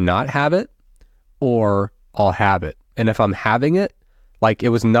 I'll either not have it or I'll have it. And if I'm having it, like it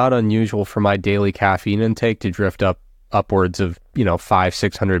was not unusual for my daily caffeine intake to drift upwards of,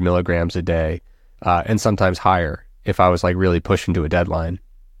 500-600 milligrams a day, and sometimes higher if I was like really pushing to a deadline.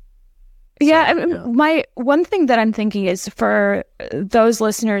 Yeah, my one thing that I'm thinking is for those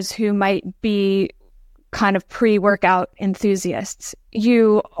listeners who might be kind of pre-workout enthusiasts,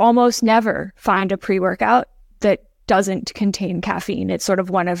 you almost never find a pre-workout that doesn't contain caffeine. It's sort of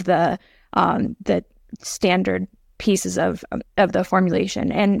one of the standard pieces of the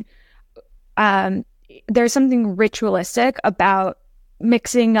formulation. And there's something ritualistic about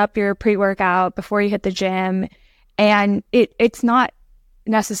mixing up your pre-workout before you hit the gym. And it's not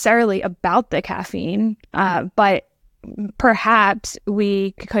necessarily about the caffeine, but perhaps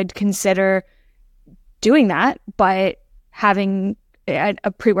we could consider doing that, but having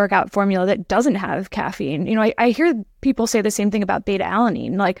a pre-workout formula that doesn't have caffeine. I hear people say the same thing about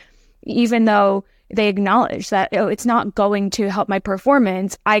beta-alanine. Like, even though they acknowledge that it's not going to help my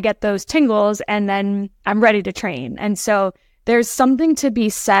performance, I get those tingles and then I'm ready to train. And so there's something to be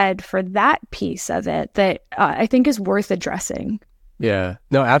said for that piece of it that I think is worth addressing. Yeah,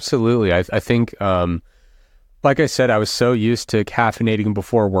 no, absolutely. I think, like I said, I was so used to caffeinating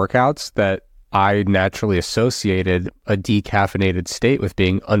before workouts that I naturally associated a decaffeinated state with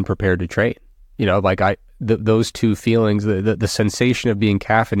being unprepared to train. Those two feelings, the sensation of being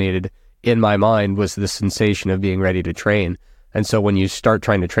caffeinated in my mind was the sensation of being ready to train. And so when you start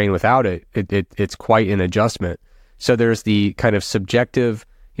trying to train without it, it's quite an adjustment. So there's the kind of subjective,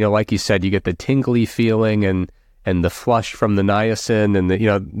 like you said, you get the tingly feeling and the flush from the niacin and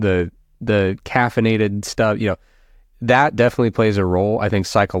the caffeinated stuff, that definitely plays a role, I think,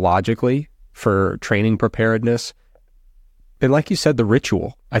 psychologically for training preparedness. And like you said, the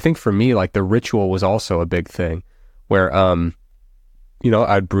ritual, I think for me, like the ritual was also a big thing where,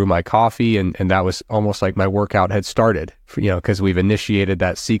 I'd brew my coffee and that was almost like my workout had started, because we've initiated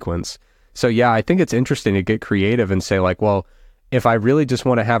that sequence. So yeah, I think it's interesting to get creative and say like, well, if I really just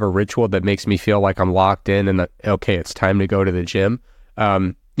want to have a ritual that makes me feel like I'm locked in and that, okay, it's time to go to the gym,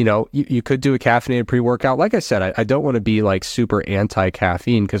 you could do a caffeinated pre-workout. Like I said, I don't want to be like super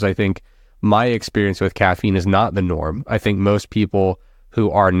anti-caffeine, because I think my experience with caffeine is not the norm. I think most people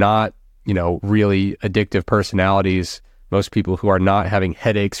who are not, really addictive personalities, most people who are not having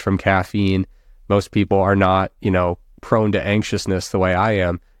headaches from caffeine, most people are not, prone to anxiousness the way I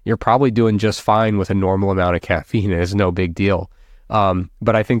am. You're probably doing just fine with a normal amount of caffeine. It's no big deal.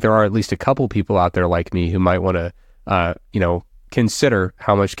 But I think there are at least a couple people out there like me who might want to, consider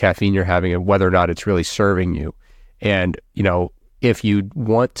how much caffeine you're having and whether or not it's really serving you. And, if you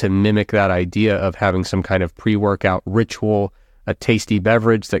want to mimic that idea of having some kind of pre-workout ritual, a tasty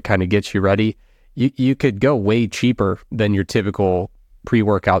beverage that kind of gets you ready, you could go way cheaper than your typical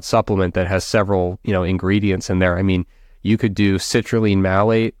pre-workout supplement that has several, ingredients in there. I mean, you could do citrulline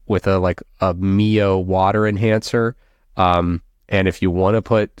malate with a Mio water enhancer. And if you want to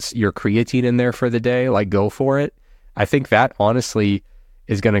put your creatine in there for the day, go for it. I think that honestly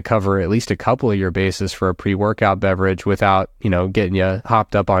is going to cover at least a couple of your bases for a pre-workout beverage without, getting you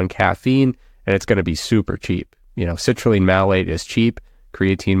hopped up on caffeine, and it's going to be super cheap. Citrulline malate is cheap.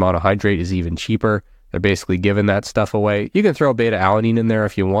 Creatine monohydrate is even cheaper. They're basically giving that stuff away. You can throw beta alanine in there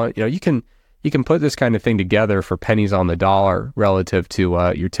if you want. You can put this kind of thing together for pennies on the dollar relative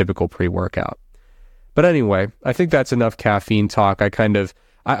to your typical pre-workout. But anyway, I think that's enough caffeine talk.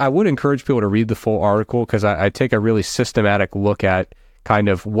 I would encourage people to read the full article, because I take a really systematic look at kind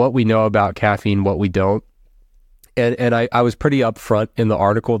of what we know about caffeine, what we don't. And I was pretty upfront in the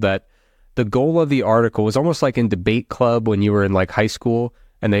article that the goal of the article was almost like in debate club when you were in high school,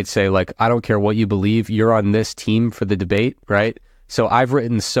 and they'd say I don't care what you believe, you're on this team for the debate, right? So I've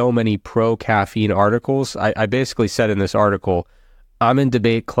written so many pro-caffeine articles. I basically said in this article, I'm in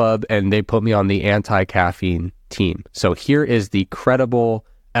debate club and they put me on the anti-caffeine team. So here is the credible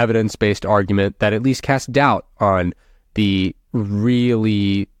evidence-based argument that at least casts doubt on the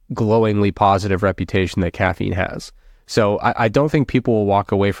really glowingly positive reputation that caffeine has. So I don't think people will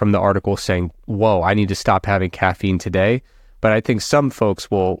walk away from the article saying, whoa, I need to stop having caffeine today. But I think some folks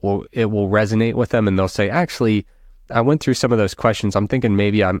it will resonate with them, and they'll say, actually, I went through some of those questions. I'm thinking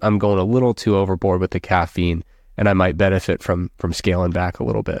maybe I'm going a little too overboard with the caffeine, and I might benefit from scaling back a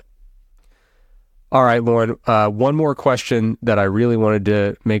little bit. All right, Lauren, one more question that I really wanted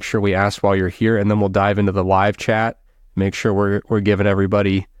to make sure we ask while you're here, and then we'll dive into the live chat, make sure we're giving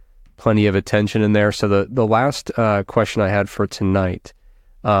everybody plenty of attention in there. So the last question I had for tonight,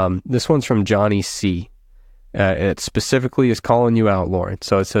 this one's from Johnny C. It specifically is calling you out, Lauren.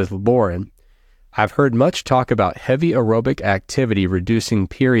 So it says, Lauren, I've heard much talk about heavy aerobic activity reducing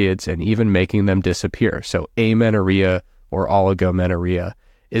periods and even making them disappear. So amenorrhea or oligomenorrhea.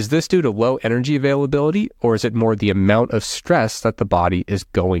 Is this due to low energy availability, or is it more the amount of stress that the body is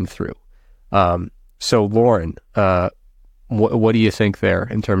going through? So Lauren, what do you think there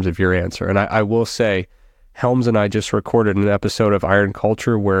in terms of your answer? And I will say, Helms and I just recorded an episode of Iron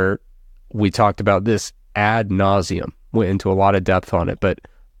Culture where we talked about this ad nauseum, went into a lot of depth on it, but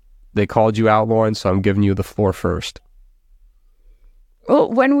they called you out, Lauren, so I'm giving you the floor first. Well,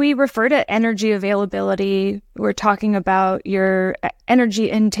 when we refer to energy availability, we're talking about your energy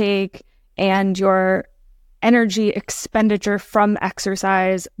intake and your energy expenditure from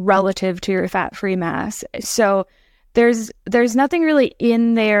exercise relative to your fat-free mass. So there's nothing really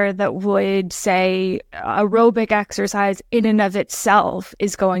in there that would say aerobic exercise in and of itself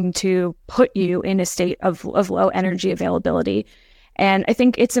is going to put you in a state of low energy availability. And I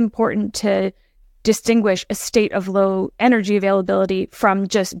think it's important to distinguish a state of low energy availability from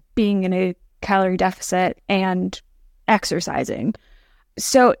just being in a calorie deficit and exercising.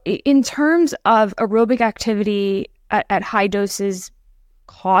 So in terms of aerobic activity at high doses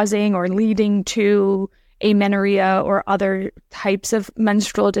causing or leading to amenorrhea or other types of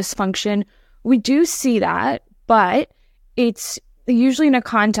menstrual dysfunction, we do see that, but it's usually in a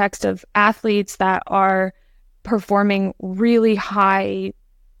context of athletes that are performing really high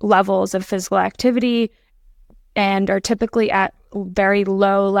levels of physical activity and are typically at very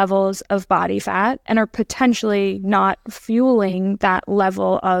low levels of body fat and are potentially not fueling that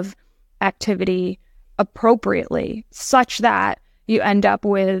level of activity appropriately, such that you end up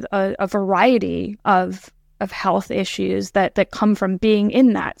with a variety of health issues that come from being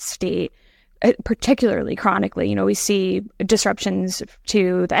in that state, particularly chronically. You know, we see disruptions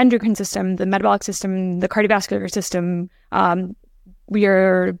to the endocrine system, the metabolic system, the cardiovascular system, the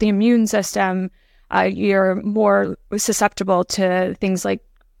immune system. You're more susceptible to things like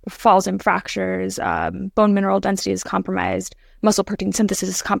falls and fractures, bone mineral density is compromised, muscle protein synthesis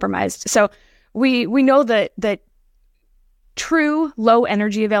is compromised. So we know that true low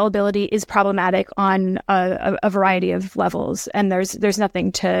energy availability is problematic on a variety of levels, and there's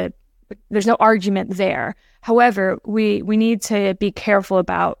no argument there. However, we need to be careful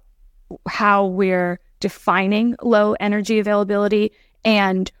about how we're defining low energy availability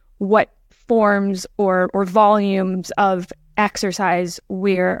and what forms or volumes of exercise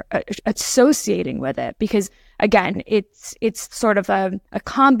we're associating with it. Because again, it's sort of a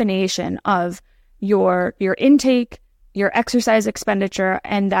combination of your intake, your exercise expenditure,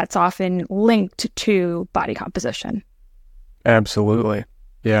 and that's often linked to body composition. Absolutely.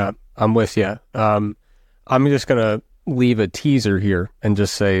 Yeah, I'm with you. I'm just going to leave a teaser here and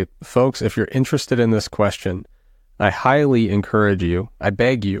just say, folks, if you're interested in this question, I highly encourage you, I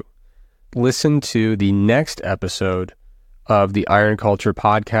beg you, listen to the next episode of the Iron Culture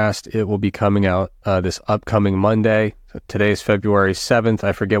podcast. It will be coming out this upcoming Monday. So today's February 7th.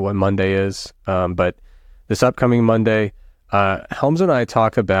 I forget what Monday is, but this upcoming Monday, Helms and I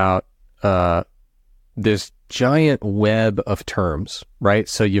talk about this giant web of terms, right?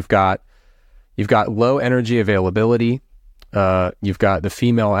 So you've got low energy availability, you've got the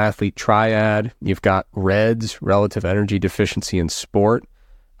female athlete triad, you've got REDS, relative energy deficiency in sport,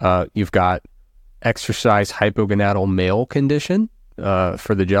 you've got exercise hypogonadal male condition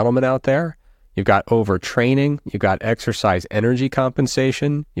for the gentleman out there, you've got overtraining, you've got exercise energy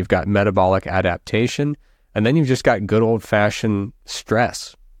compensation, you've got metabolic adaptation, and then you've just got good old-fashioned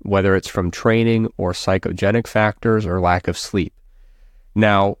stress, whether it's from training or psychogenic factors or lack of sleep.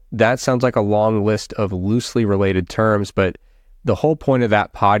 Now, that sounds like a long list of loosely related terms, but the whole point of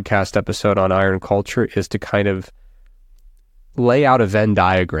that podcast episode on Iron Culture is to kind of lay out a Venn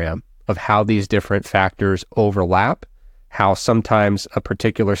diagram of how these different factors overlap, how sometimes a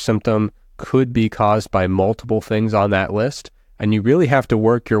particular symptom could be caused by multiple things on that list, and you really have to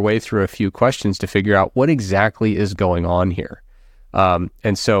work your way through a few questions to figure out what exactly is going on here.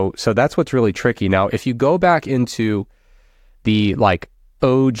 And so that's what's really tricky. Now, if you go back into the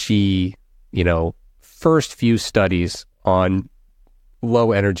OG, first few studies on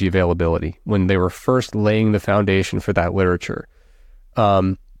low energy availability, when they were first laying the foundation for that literature,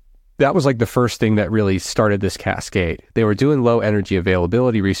 that was the first thing that really started this cascade. They were doing low energy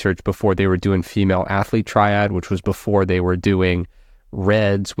availability research before they were doing female athlete triad, which was before they were doing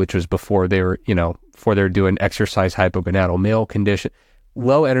REDS, which was before they were, before they were doing exercise hypogonadal male condition.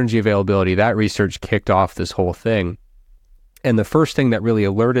 Low energy availability, that research kicked off this whole thing. And the first thing that really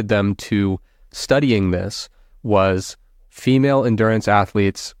alerted them to studying this was female endurance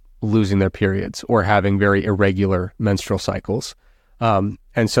athletes losing their periods or having very irregular menstrual cycles.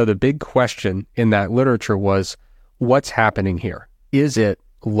 And so the big question in that literature was, what's happening here? Is it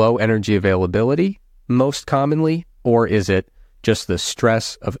low energy availability most commonly, or is it just the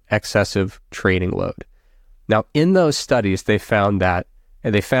stress of excessive training load? Now, in those studies, they found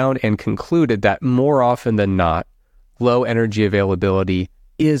and concluded that more often than not, low energy availability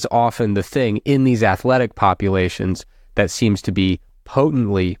is often the thing in these athletic populations that seems to be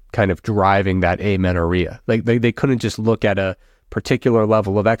potently kind of driving that amenorrhea. They couldn't just look at a particular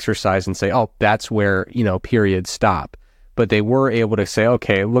level of exercise and say, oh, that's where, periods stop. But they were able to say,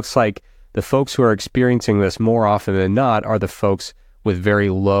 okay, it looks like the folks who are experiencing this more often than not are the folks with very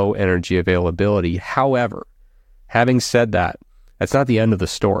low energy availability. However, having said that, that's not the end of the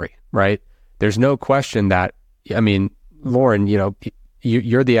story, right? There's no question that, Lauren,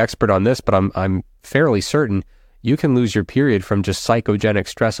 you're the expert on this, but I'm fairly certain you can lose your period from just psychogenic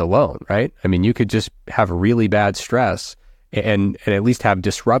stress alone, right? You could just have really bad stress and at least have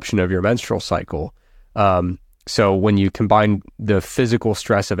disruption of your menstrual cycle. So when you combine the physical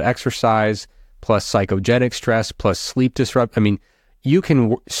stress of exercise plus psychogenic stress plus sleep disruption, you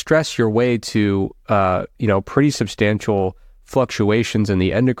can stress your way to, pretty substantial fluctuations in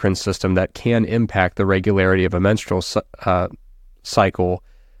the endocrine system that can impact the regularity of a menstrual cycle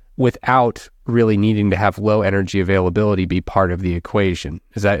without really needing to have low energy availability be part of the equation.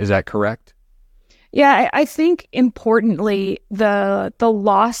 Is that correct? Yeah, I think importantly, the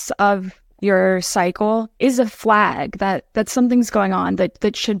loss of your cycle is a flag that something's going on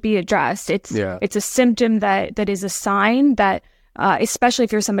that should be addressed. It's a symptom that is a sign that, especially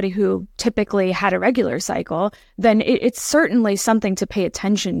if you're somebody who typically had a regular cycle, then it's certainly something to pay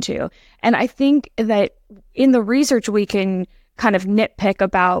attention to. And I think that in the research, we can kind of nitpick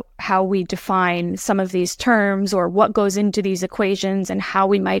about how we define some of these terms or what goes into these equations and how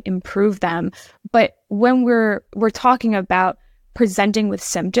we might improve them. But when we're talking about presenting with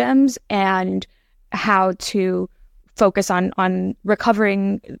symptoms and how to focus on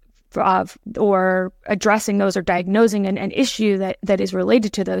recovering or addressing those or diagnosing an issue that is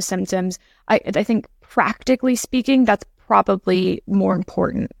related to those symptoms, I think practically speaking, that's probably more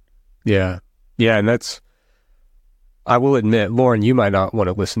important. Yeah. Yeah. And I will admit, Lauren, you might not want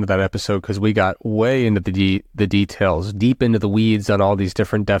to listen to that episode because we got way into the details, deep into the weeds on all these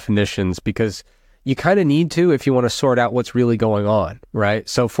different definitions, because you kind of need to if you want to sort out what's really going on, right?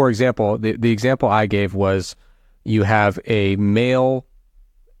 So, for example, the example I gave was you have a male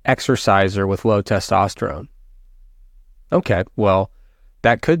exerciser with low testosterone. Okay, well,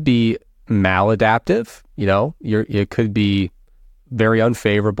 that could be maladaptive, it could be very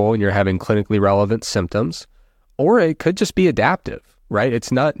unfavorable and you're having clinically relevant symptoms, or it could just be adaptive, right?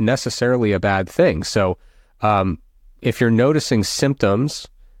 It's not necessarily a bad thing. So if you're noticing symptoms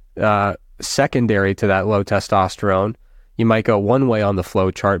secondary to that low testosterone, you might go one way on the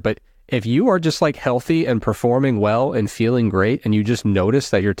flow chart. But if you are just like healthy and performing well and feeling great, and you just notice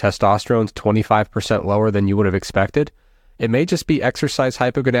that your testosterone's 25% lower than you would have expected, it may just be exercise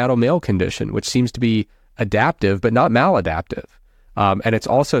hypogonadal male condition, which seems to be adaptive, but not maladaptive. And it's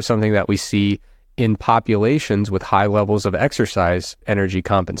also something that we see in populations with high levels of exercise energy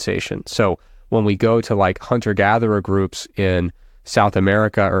compensation. So when we go to like hunter-gatherer groups in South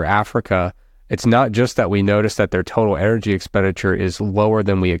America or Africa, it's not just that we notice that their total energy expenditure is lower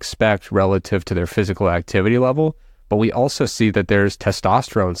than we expect relative to their physical activity level, but we also see that there's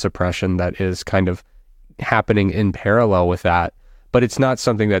testosterone suppression that is kind of happening in parallel with that. But it's not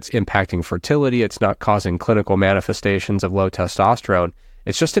something that's impacting fertility. It's not causing clinical manifestations of low testosterone.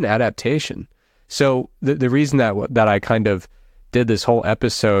 It's just an adaptation. So the reason that I kind of did this whole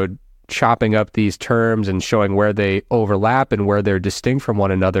episode chopping up these terms and showing where they overlap and where they're distinct from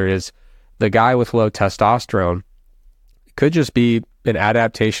one another is the guy with low testosterone could just be an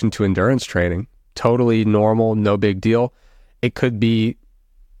adaptation to endurance training. Totally normal, no big deal. It could be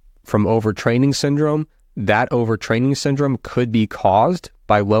from overtraining syndrome. That overtraining syndrome could be caused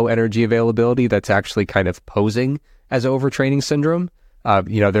by low energy availability that's actually kind of posing as overtraining syndrome.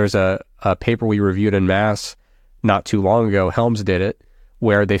 There's a paper we reviewed in Mass not too long ago, Helms did it,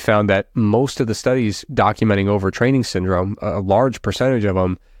 where they found that most of the studies documenting overtraining syndrome, a large percentage of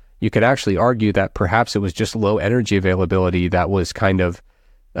them, you could actually argue that perhaps it was just low energy availability that was kind of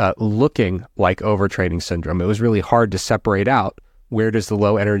looking like overtraining syndrome. It was really hard to separate out where does the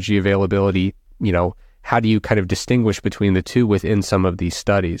low energy availability, how do you kind of distinguish between the two within some of these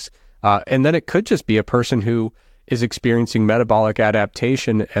studies? And then it could just be a person who is experiencing metabolic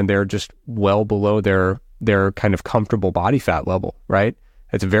adaptation and they're just well below their kind of comfortable body fat level, right?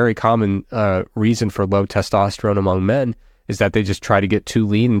 It's a very common reason for low testosterone among men is that they just try to get too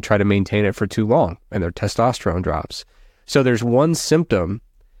lean and try to maintain it for too long and their testosterone drops. So there's one symptom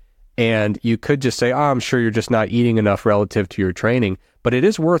and you could just say, I'm sure you're just not eating enough relative to your training, but it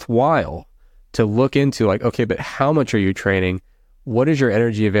is worthwhile to look into like, okay, but how much are you training? What is your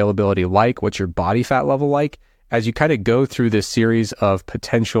energy availability like? What's your body fat level like? As you kind of go through this series of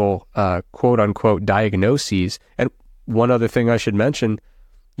potential quote unquote diagnoses. And one other thing I should mention,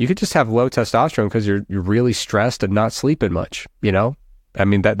 you could just have low testosterone because you're really stressed and not sleeping much, I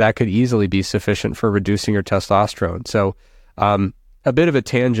mean, that could easily be sufficient for reducing your testosterone. So a bit of a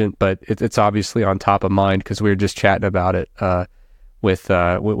tangent, but it's obviously on top of mind because we were just chatting about it with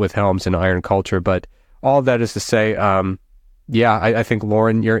Helms and Iron Culture. But all of that is to say, I think,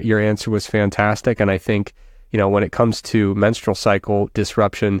 Lauren, your answer was fantastic. And I think, when it comes to menstrual cycle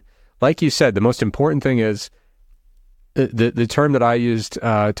disruption, like you said, the most important thing is the term that I used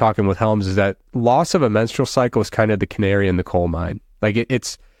talking with Helms is that loss of a menstrual cycle is kind of the canary in the coal mine. Like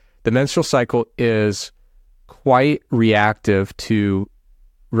it's the menstrual cycle is quite reactive to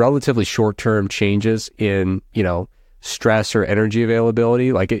relatively short-term changes in, stress or energy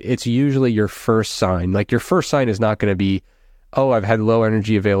availability. Like it's usually your first sign. Like your first sign is not going to be, oh, I've had low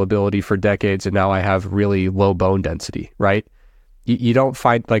energy availability for decades and now I have really low bone density, right? You don't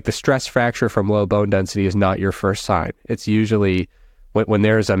find like the stress fracture from low bone density is not your first sign. It's usually when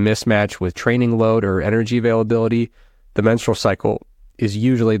there's a mismatch with training load or energy availability, the menstrual cycle is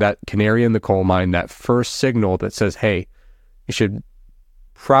usually that canary in the coal mine, that first signal that says, hey, you should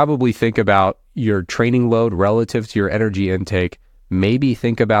probably think about your training load relative to your energy intake. Maybe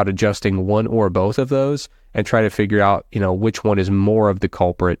think about adjusting one or both of those and try to figure out, which one is more of the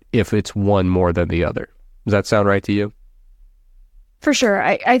culprit if it's one more than the other. Does that sound right to you? For sure.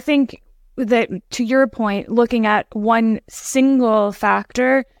 I think that, to your point, looking at one single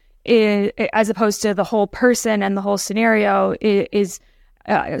factor as opposed to the whole person and the whole scenario is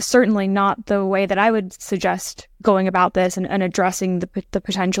certainly not the way that I would suggest going about this and addressing the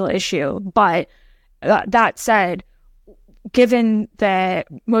potential issue. But that said, given that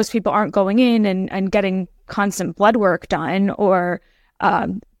most people aren't going in and getting constant blood work done or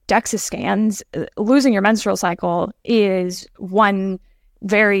DEXA scans, losing your menstrual cycle is one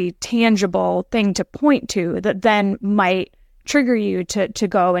very tangible thing to point to that then might trigger you to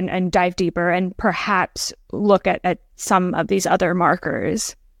go and dive deeper and perhaps look at some of these other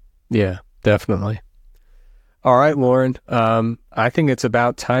markers. Yeah, definitely. All right, Lauren, I think it's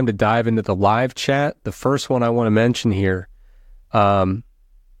about time to dive into the live chat. The first one I want to mention here.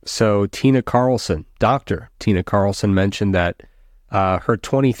 So Tina Carlson, Dr. Tina Carlson mentioned that her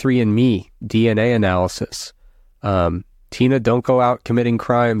 23andMe DNA analysis. Tina, don't go out committing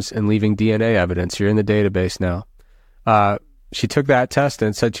crimes and leaving DNA evidence. You're in the database now. She took that test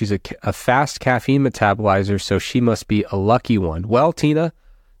and said she's a fast caffeine metabolizer, so she must be a lucky one. Well, Tina,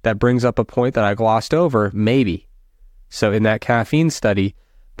 that brings up a point that I glossed over, maybe. So in that caffeine study,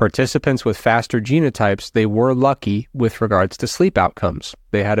 participants with faster genotypes, they were lucky with regards to sleep outcomes.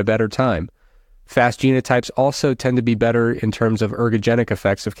 They had a better time. Fast genotypes also tend to be better in terms of ergogenic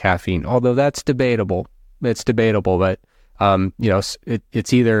effects of caffeine, although that's debatable. It's debatable, but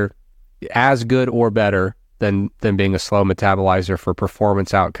it's either as good or better than being a slow metabolizer for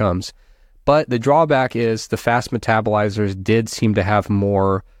performance outcomes. But the drawback is the fast metabolizers did seem to have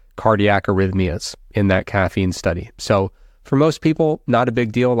more cardiac arrhythmias in that caffeine study. So for most people, not a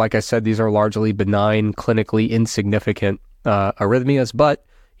big deal. Like I said, these are largely benign, clinically insignificant arrhythmias, but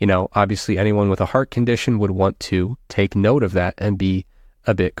obviously anyone with a heart condition would want to take note of that and be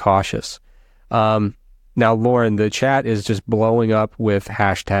a bit cautious. Now, Lauren, the chat is just blowing up with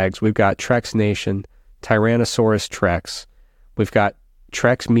hashtags. We've got Trex Nation, Tyrannosaurus Trex. We've got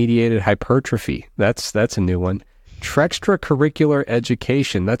Trex-mediated hypertrophy. That's a new one. Trextracurricular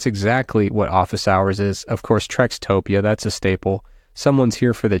education. That's exactly what office hours is. Of course, Trextopia, that's a staple. Someone's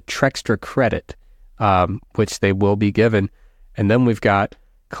here for the Trextra credit, which they will be given. And then we've got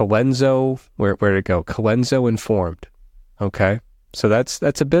Colenso, where'd it go? Colenso informed. Okay. So that's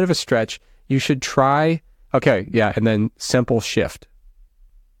a bit of a stretch. You should try. Okay. Yeah. And then simple shift.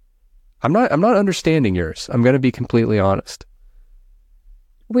 I'm not understanding yours. I'm going to be completely honest.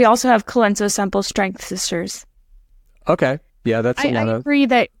 We also have Colenso Simple Strength Sisters. Okay. Yeah, that's a lot of... I agree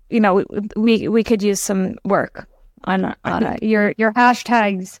that, we could use some work on it. Your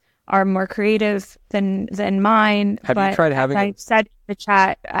hashtags are more creative than mine. Have you tried having... I said in the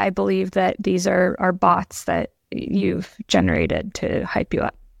chat, I believe that these are bots that you've generated to hype you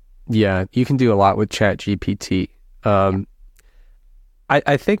up. Yeah, you can do a lot with ChatGPT.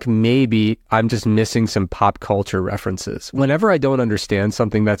 I think maybe I'm just missing some pop culture references. Whenever I don't understand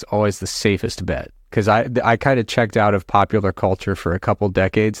something, that's always the safest bet. Because I kind of checked out of popular culture for a couple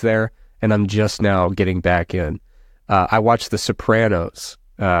decades there, and I'm just now getting back in. I watched The Sopranos,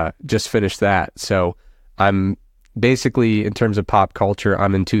 just finished that. So I'm basically, in terms of pop culture,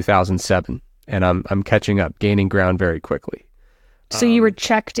 I'm in 2007, and I'm catching up, gaining ground very quickly. So you were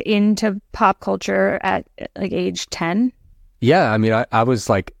checked into pop culture at like age 10? Yeah, I mean, I was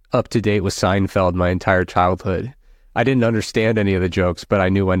like up to date with Seinfeld my entire childhood. I didn't understand any of the jokes, but I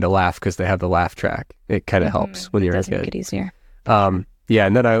knew when to laugh because they have the laugh track. It kind of helps when you're a kid. It does make it easier. Yeah,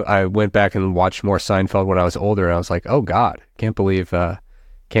 and then I went back and watched more Seinfeld when I was older, and I was like, oh God, can't believe I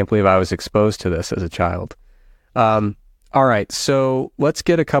was exposed to this as a child. All right, so let's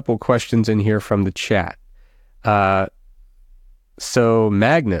get a couple questions in here from the chat. So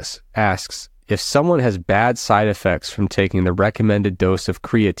Magnus asks, if someone has bad side effects from taking the recommended dose of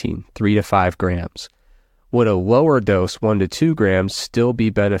creatine, 3 to 5 grams, would a lower dose, 1 to 2 grams, still be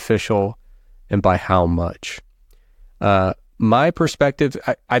beneficial, and by how much? My perspective,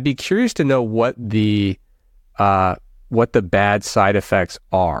 I'd be curious to know what the bad side effects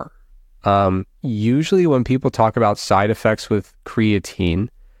are. Usually when people talk about side effects with creatine,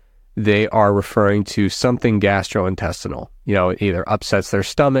 they are referring to something gastrointestinal. It either upsets their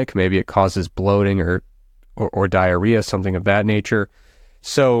stomach, maybe it causes bloating or diarrhea, something of that nature.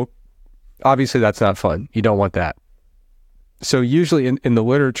 So obviously that's not fun. You don't want that. So usually in the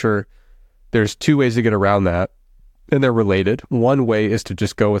literature, there's 2 ways to get around that, and they're related. One way is to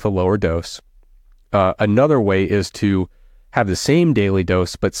just go with a lower dose. Another way is to have the same daily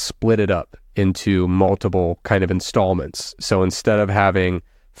dose, but split it up into multiple kind of installments. So instead of having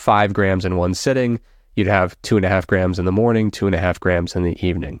 5 grams in one sitting, you'd have 2.5 grams in the morning, 2.5 grams in the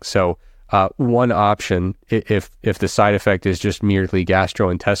evening. So one option, if the side effect is just merely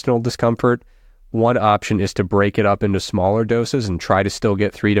gastrointestinal discomfort, one option is to break it up into smaller doses and try to still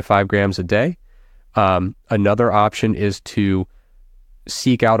get 3 to 5 grams a day. Another option is to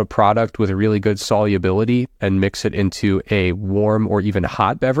seek out a product with a really good solubility and mix it into a warm or even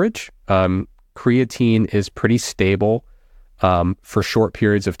hot beverage. Creatine is pretty stable for short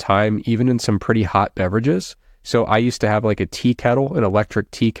periods of time, even in some pretty hot beverages. So I used to have like a tea kettle, an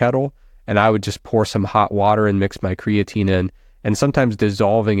electric tea kettle, and I would just pour some hot water and mix my creatine in. And sometimes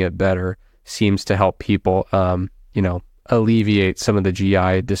dissolving it better seems to help people, alleviate some of the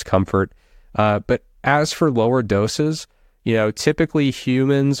GI discomfort. But as for lower doses, typically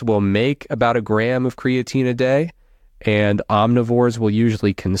humans will make about 1 gram of creatine a day, and omnivores will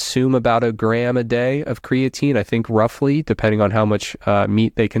usually consume about 1 gram a day of creatine, I think roughly, depending on how much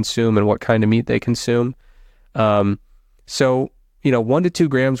meat they consume and what kind of meat they consume. So 1 to 2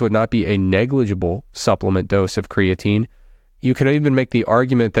 grams would not be a negligible supplement dose of creatine. You can even make the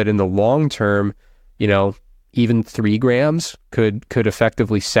argument that in the long term, even 3 grams could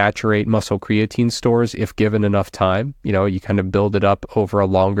effectively saturate muscle creatine stores if given enough time. You kind of build it up over a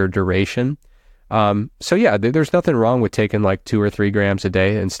longer duration. There's nothing wrong with taking like 2 or 3 grams a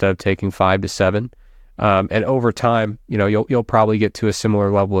day instead of taking 5 to 7. And over time, you'll probably get to a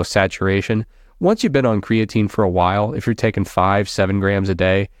similar level of saturation. Once you've been on creatine for a while, if you're taking 5-7 grams a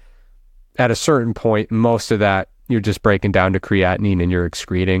day, at a certain point, most of that you're just breaking down to creatinine and you're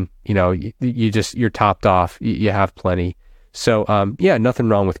excreting. You're topped off. You have plenty. So nothing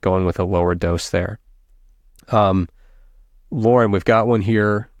wrong with going with a lower dose there. Lauren, we've got one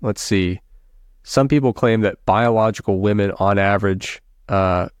here. Let's see. Some people claim that biological women on average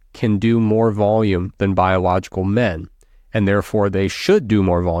can do more volume than biological men, and therefore they should do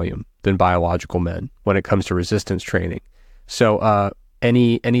more volume than biological men when it comes to resistance training. So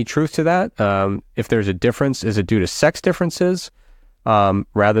any truth to that? If there's a difference, is it due to sex differences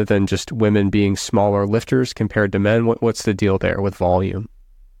rather than just women being smaller lifters compared to men? What's the deal there with volume?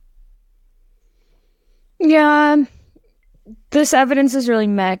 Yeah, this evidence is really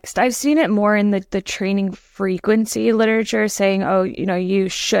mixed. I've seen it more in the training frequency literature saying, you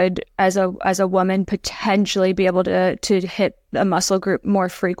should, as a woman, potentially be able to hit a muscle group more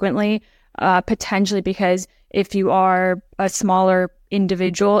frequently, potentially because if you are a smaller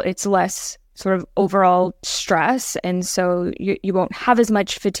individual, it's less sort of overall stress. And so you won't have as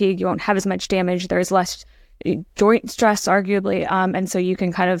much fatigue, you won't have as much damage. There's less joint stress, arguably. And so you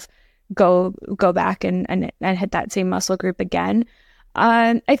can kind of go back and hit that same muscle group again.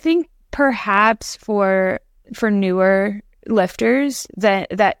 I think perhaps for newer lifters that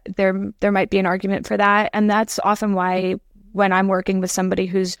there might be an argument for that. And that's often why when I'm working with somebody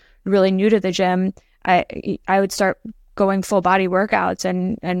who's really new to the gym, I would start going full body workouts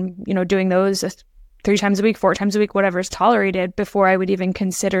and doing those 3 times a week, 4 times a week, whatever is tolerated, before I would even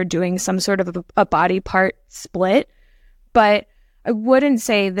consider doing some sort of a body part split. But I wouldn't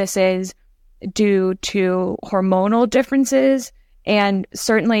say this is due to hormonal differences. And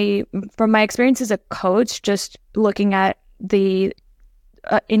certainly from my experience as a coach, just looking at the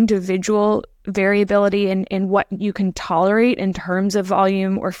individual variability in what you can tolerate in terms of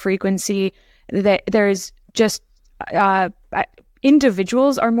volume or frequency, that there's just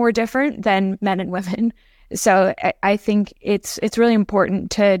individuals are more different than men and women. So I think it's really important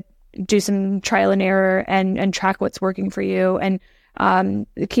to do some trial and error and track what's working for you, and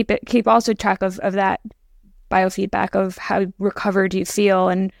keep also track of that biofeedback of how recovered you feel,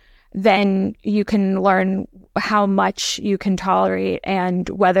 and then you can learn how much you can tolerate and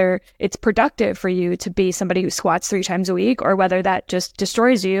whether it's productive for you to be somebody who squats 3 times a week, or whether that just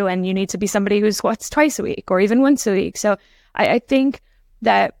destroys you and you need to be somebody who squats twice a week or even once a week. So I think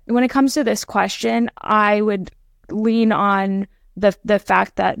that when it comes to this question, I would lean on the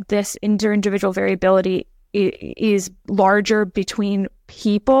fact that this inter-individual variability is larger between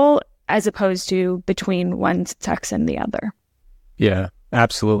people as opposed to between one sex and the other. Yeah,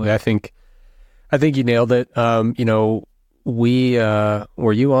 absolutely. I think you nailed it. Were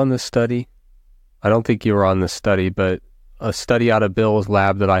you on this study? I don't think you were on this study, but a study out of Bill's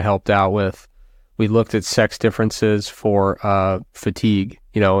lab that I helped out with, we looked at sex differences for fatigue,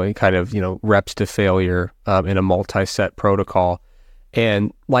 and kind of, reps to failure in a multi-set protocol.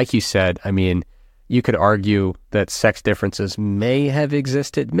 And like you said, I mean, you could argue that sex differences may have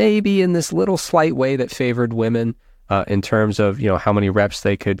existed, maybe in this little slight way that favored women in terms of, how many reps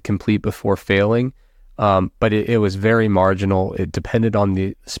they could complete before failing. But it was very marginal. It depended on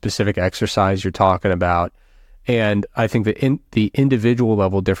the specific exercise you're talking about. And I think that the individual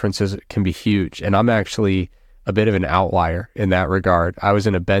level differences can be huge. And I'm actually a bit of an outlier in that regard. I was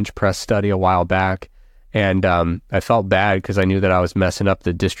in a bench press study a while back, and I felt bad because I knew that I was messing up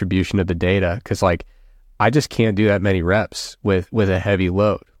the distribution of the data, because I just can't do that many reps with a heavy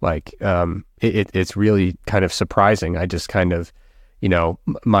load. It's really kind of surprising. I just kind of,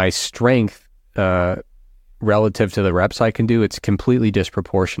 my strength relative to the reps I can do, it's completely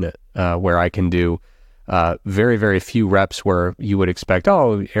disproportionate, where I can do very, very few reps where you would expect,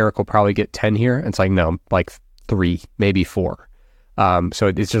 Eric will probably get 10 here. And it's like, no, like 3, maybe 4. So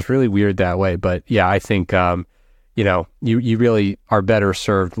it's just really weird that way. But yeah, I think, you really are better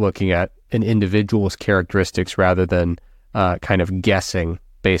served looking at an individual's characteristics rather than kind of guessing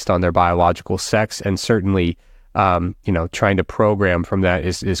based on their biological sex. And certainly, trying to program from that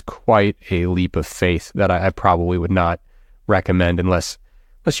is quite a leap of faith that I probably would not recommend unless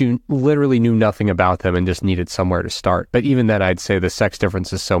you literally knew nothing about them and just needed somewhere to start. But even then, I'd say the sex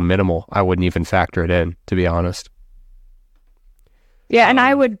difference is so minimal, I wouldn't even factor it in, to be honest. Yeah, and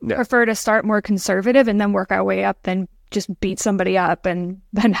I would prefer to start more conservative and then work our way up than just beat somebody up and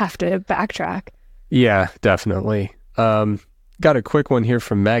then have to backtrack. Yeah, definitely. Got a quick one here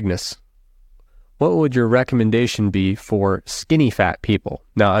from Magnus. What would your recommendation be for skinny fat people?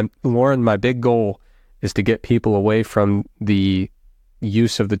 Now, Lauren, my big goal is to get people away from the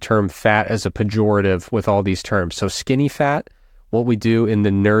use of the term fat as a pejorative with all these terms. So skinny fat, what we do in the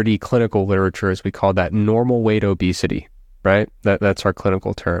nerdy clinical literature is we call that normal weight obesity, right? That's our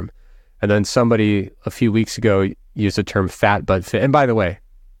clinical term. And then somebody a few weeks ago used the term fat but fit. And by the way,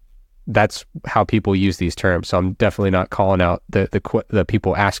 that's how people use these terms. So I'm definitely not calling out the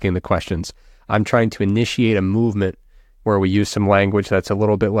people asking the questions. I'm trying to initiate a movement where we use some language that's a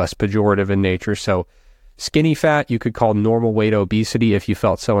little bit less pejorative in nature. So skinny fat, you could call normal weight obesity if you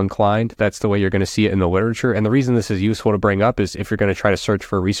felt so inclined. That's the way you're going to see it in the literature. And the reason this is useful to bring up is if you're going to try to search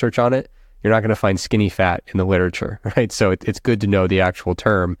for research on it, you're not going to find skinny fat in the literature, right? So it's good to know the actual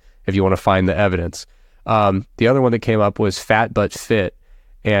term if you want to find the evidence. The other one that came up was fat but fit.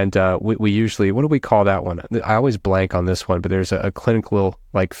 And we usually, what do we call that one? I always blank on this one, but there's a clinical,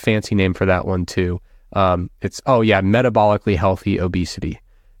 like, fancy name for that one too. Metabolically healthy obesity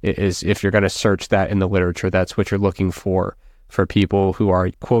is, if you're going to search that in the literature, that's what you're looking for people who are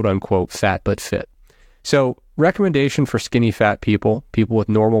quote unquote fat but fit. So recommendation for skinny fat people with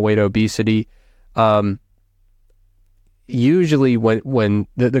normal weight obesity, usually when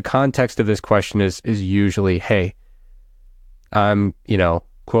the context of this question is usually, hey, I'm,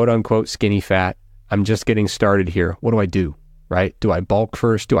 quote unquote skinny fat. I'm just getting started here. What do I do? Right? Do I bulk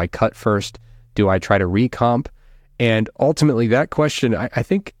first? Do I cut first? Do I try to recomp? And ultimately that question, I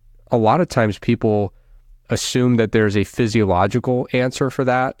think a lot of times people assume that there's a physiological answer for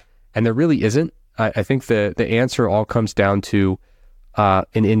that, and there really isn't. I think the answer all comes down to an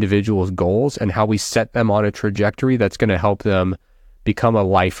individual's goals and how we set them on a trajectory that's going to help them become a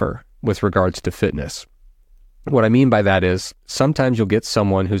lifer with regards to fitness. What I mean by that is sometimes you'll get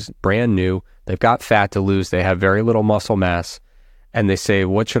someone who's brand new, they've got fat to lose, they have very little muscle mass, and they say,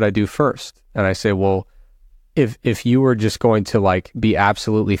 what should I do first? And I say, well, if you were just going to be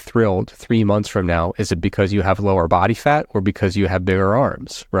absolutely thrilled 3 months from now, is it because you have lower body fat or because you have bigger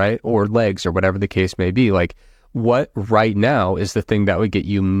arms, right? Or legs or whatever the case may be? What right now is the thing that would get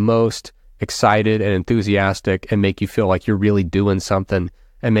you most excited and enthusiastic and make you feel like you're really doing something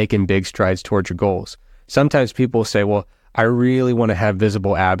and making big strides towards your goals? Sometimes people say, well, I really want to have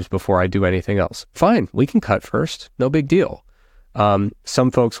visible abs before I do anything else. Fine, we can cut first. No big deal.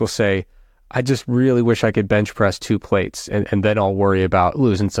 Some folks will say, I just really wish I could bench press 2 plates and then I'll worry about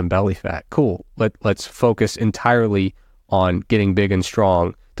losing some belly fat. Cool. Let's focus entirely on getting big and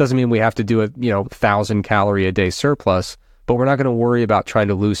strong. Doesn't mean we have to do a 1,000 calorie a day surplus, but we're not going to worry about trying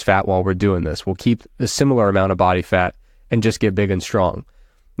to lose fat while we're doing this. We'll keep a similar amount of body fat and just get big and strong.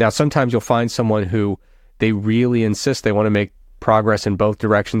 Now, sometimes you'll find someone who they really insist they want to make progress in both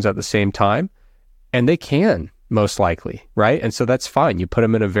directions at the same time, and they can, most likely, right? And so that's fine. You put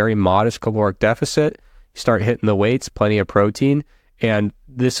them in a very modest caloric deficit, you start hitting the weights, plenty of protein, and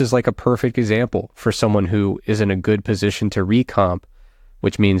this is like a perfect example for someone who is in a good position to recomp,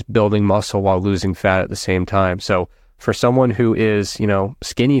 which means building muscle while losing fat at the same time. So for someone who is,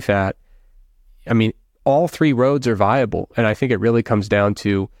 skinny fat, I mean, all 3 roads are viable. And I think it really comes down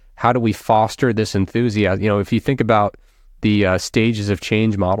to how do we foster this enthusiasm? If you think about the stages of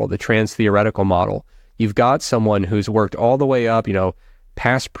change model, the trans-theoretical model, you've got someone who's worked all the way up,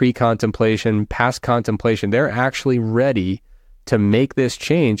 past pre-contemplation, past contemplation. They're actually ready to make this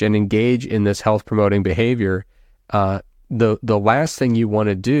change and engage in this health-promoting behavior. The last thing you want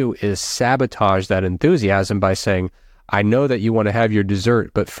to do is sabotage that enthusiasm by saying, I know that you want to have your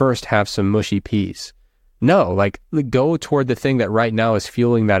dessert, but first have some mushy peas. No, go toward the thing that right now is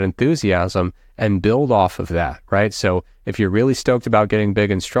fueling that enthusiasm and build off of that, right? So if you're really stoked about getting big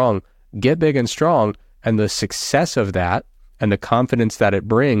and strong, get big and strong, and the success of that and the confidence that it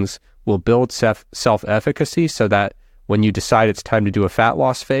brings will build self-efficacy so that when you decide it's time to do a fat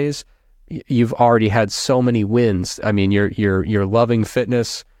loss phase, you've already had so many wins. I mean, you're loving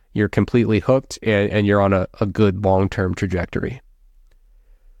fitness, you're completely hooked, and you're on a good long-term trajectory.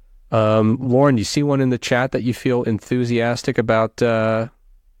 Lauren, do you see one in the chat that you feel enthusiastic about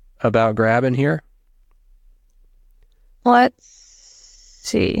grabbing here? Let's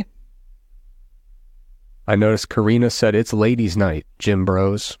see. I noticed Karina said it's ladies' night, Gym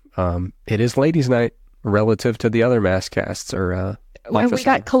Bros. It is ladies' night relative to the other mass casts. Or we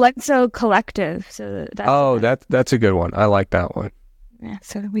got Collective. So that's a good one. I like that one. Yeah,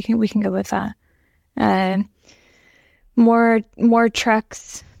 so we can go with that. More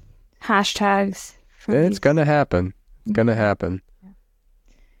Treks hashtags. It's gonna happen. It's gonna happen.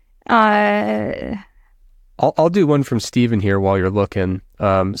 I'll do one from Steven here while you're looking.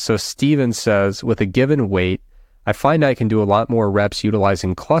 So Steven says, with a given weight, I find I can do a lot more reps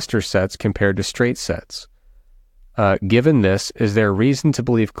utilizing cluster sets compared to straight sets. Given this, is there a reason to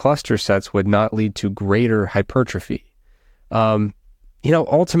believe cluster sets would not lead to greater hypertrophy?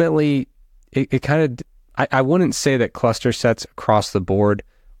 Ultimately, it kind of, I wouldn't say that cluster sets across the board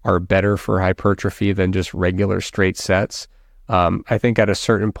are better for hypertrophy than just regular straight sets. I think at a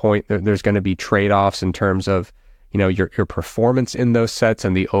certain point there's going to be trade-offs in terms of, your performance in those sets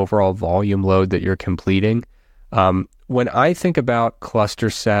and the overall volume load that you're completing. When I think about cluster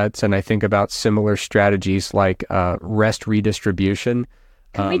sets and I think about similar strategies like rest redistribution.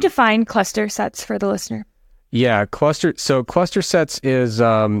 Can we define cluster sets for the listener? Yeah, cluster sets is,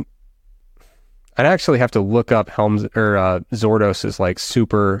 I'd actually have to look up Zordos's like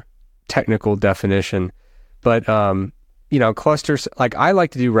super technical definition, but clusters, like I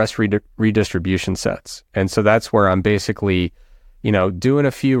like to do rest redistribution sets. And so that's where I'm basically, doing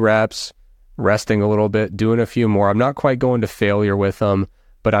a few reps, resting a little bit, doing a few more. I'm not quite going to failure with them,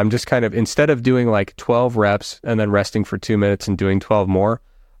 but I'm just kind of, instead of doing like 12 reps and then resting for 2 minutes and doing 12 more,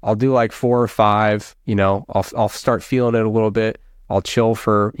 I'll do like 4 or 5, I'll start feeling it a little bit. I'll chill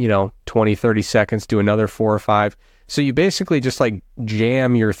for, 20, 30 seconds, do another 4 or 5. So you basically just like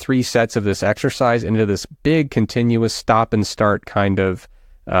jam your 3 sets of this exercise into this big continuous stop and start kind of,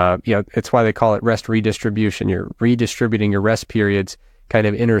 it's why they call it rest redistribution. You're redistributing your rest periods kind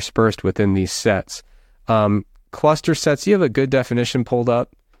of interspersed within these sets. Cluster sets, you have a good definition pulled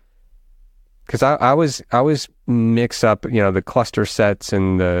up? Because I always mix up, the cluster sets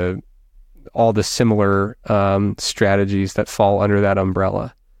and all the similar strategies that fall under that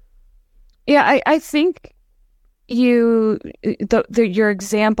umbrella. Yeah, I think your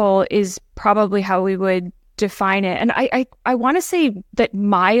example is probably how we would define it. And I want to say that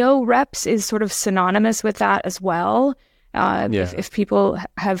myo reps is sort of synonymous with that as well. If people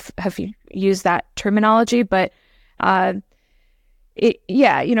have used that terminology, but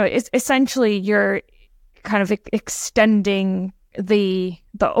it's essentially you're kind of extending the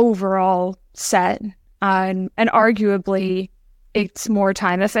overall set, and arguably it's more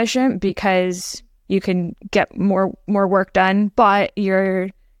time efficient because you can get more work done, but you're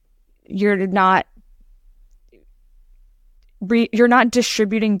not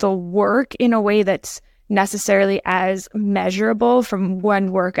distributing the work in a way that's necessarily as measurable from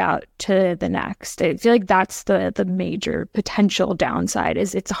one workout to the next. I feel like that's the major potential downside,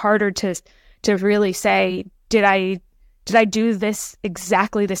 is it's harder to really say, did I do this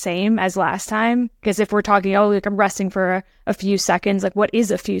exactly the same as last time? Because if we're talking, I'm resting for a few seconds, like what is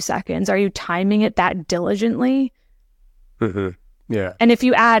a few seconds? Are you timing it that diligently? Mm-hmm. Yeah. And if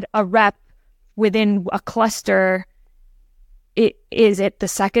you add a rep within a cluster, is it the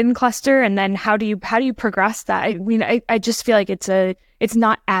second cluster? And then how do you progress that? I mean, I just feel like it's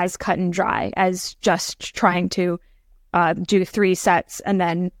not as cut and dry as just trying to do 3 sets and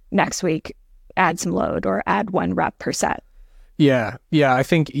then next week add some load or add 1 rep per set. Yeah. I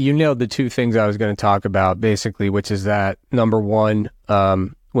think you nailed the 2 things I was going to talk about basically, which is that number 1,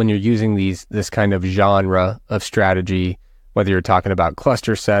 when you're using this kind of genre of strategy, whether you're talking about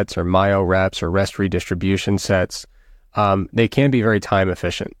cluster sets or myo reps or rest redistribution sets, they can be very time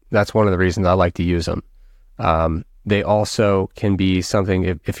efficient. That's one of the reasons I like to use them. They also can be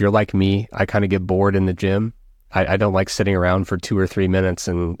something, if you're like me, I kind of get bored in the gym. I don't like sitting around for 2 or 3 minutes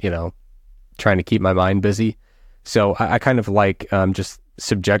and, trying to keep my mind busy. So I kind of like, just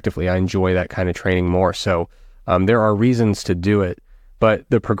subjectively, I enjoy that kind of training more. So there are reasons to do it, but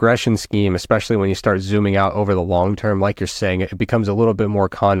the progression scheme, especially when you start zooming out over the long term, like you're saying, it becomes a little bit more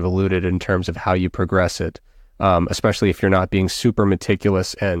convoluted in terms of how you progress it. Especially if you're not being super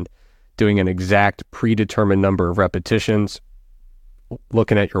meticulous and doing an exact predetermined number of repetitions,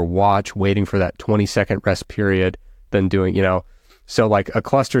 looking at your watch, waiting for that 20-second rest period, then doing, so like a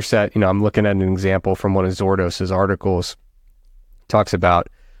cluster set, I'm looking at an example from one of Zordos's articles, talks about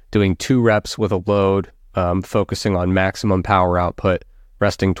doing 2 reps with a load, focusing on maximum power output,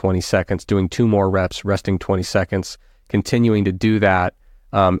 resting 20 seconds, doing 2 more reps, resting 20 seconds, continuing to do that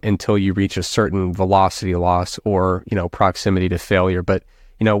until you reach a certain velocity loss or, proximity to failure. But,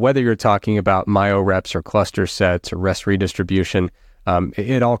 whether you're talking about myo reps or cluster sets or rest redistribution,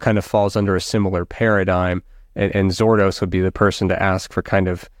 it all kind of falls under a similar paradigm. And Zordos would be the person to ask for kind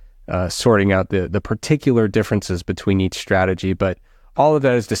of sorting out the particular differences between each strategy. But all of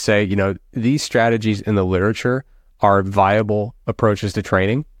that is to say, these strategies in the literature are viable approaches to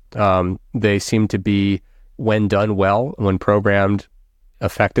training. They seem to be, when done well, when programmed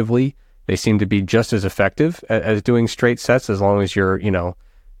effectively, they seem to be just as effective as doing straight sets, as long as you're,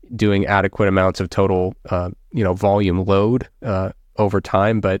 doing adequate amounts of total, volume load over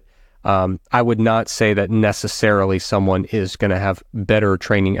time. But I would not say that necessarily someone is going to have better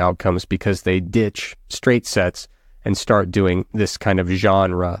training outcomes because they ditch straight sets and start doing this kind of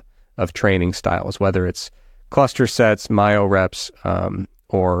genre of training styles, whether it's cluster sets, myo reps,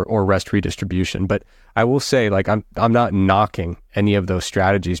 or rest redistribution. But I will say, I'm not knocking any of those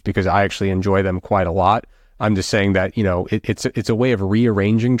strategies because I actually enjoy them quite a lot. I'm just saying that, it's a way of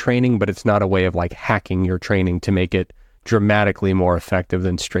rearranging training, but it's not a way of hacking your training to make it dramatically more effective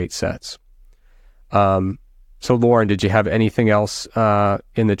than straight sets. So Lauren, did you have anything else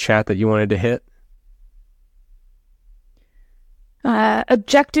in the chat that you wanted to hit?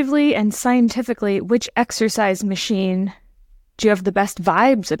 Objectively and scientifically, which exercise machine do you have the best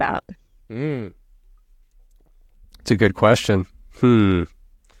vibes about? It's a good question.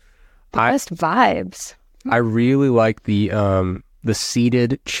 Best vibes. I really like the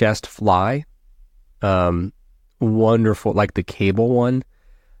seated chest fly. Wonderful, like the cable one.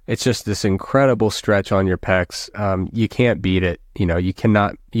 It's just this incredible stretch on your pecs. You can't beat it. You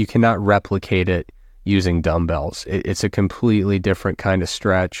cannot replicate it using dumbbells. It's a completely different kind of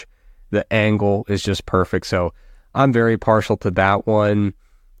stretch. The angle is just perfect. So I'm very partial to that one.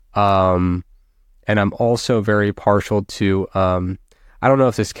 And I'm also very partial to, I don't know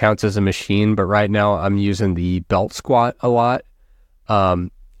if this counts as a machine, but right now I'm using the belt squat a lot.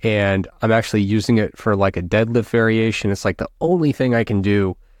 And I'm actually using it for a deadlift variation. It's the only thing I can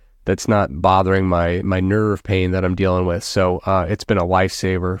do that's not bothering my nerve pain that I'm dealing with. So it's been a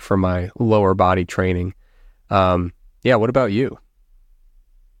lifesaver for my lower body training. What about you?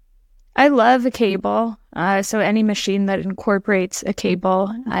 I love a cable. So any machine that incorporates a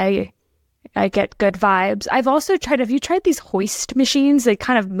cable, I get good vibes. I've also have you tried these hoist machines? They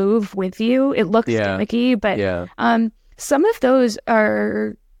kind of move with you. It looks gimmicky, but some of those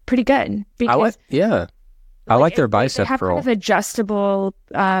are pretty good. Because, I like their bicep they have curl. Kind of adjustable,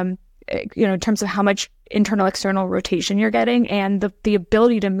 in terms of how much internal, external rotation you're getting, and the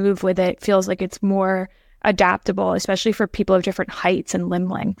ability to move with it feels like it's more adaptable, especially for people of different heights and limb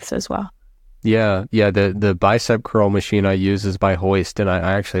lengths as well. Yeah. The bicep curl machine I use is by Hoist, and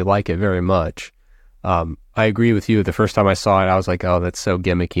I actually like it very much. I agree with you. The first time I saw it, I was like, oh, that's so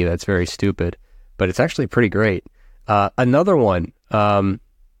gimmicky. That's very stupid. But it's actually pretty great. Another one, on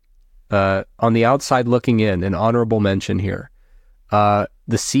the outside looking in, an honorable mention here. The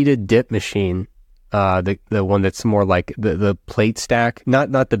seated dip machine, the one that's more like the plate stack,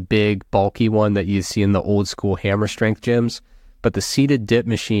 not the big bulky one that you see in the old school hammer strength gyms, but the seated dip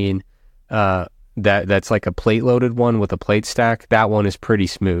machine, that's like a plate loaded one with a plate stack. That one is pretty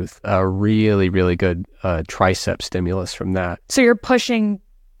smooth. Really, really good tricep stimulus from that. So you're pushing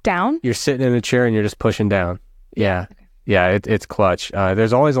down? You're sitting in a chair and you're just pushing down. Yeah. Okay. Yeah, it's clutch.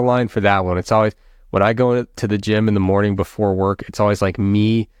 There's always a line for that one. It's always, when I go to the gym in the morning before work, it's always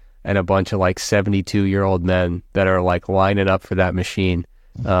me and a bunch of 72-year-old men that are lining up for that machine.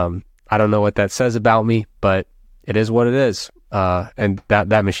 I don't know what that says about me, but it is what it is. And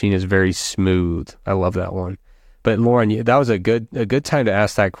that machine is very smooth. I love that one. But Lauren, that was a good time to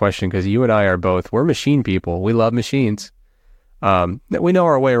ask that question, because you and I we're machine people. We love machines. We know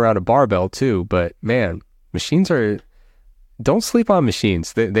our way around a barbell too, but man, don't sleep on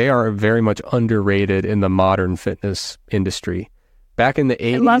machines. They are very much underrated in the modern fitness industry. Back in the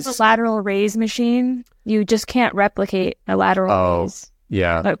 80s. I love a lateral raise machine. You just can't replicate a lateral raise.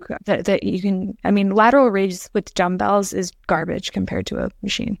 Yeah. That you can, lateral raise with dumbbells is garbage compared to a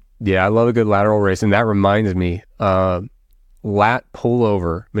machine. Yeah, I love a good lateral raise. And that reminds me, lat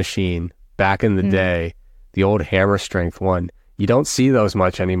pullover machine back in the day, the old hammer strength one. You don't see those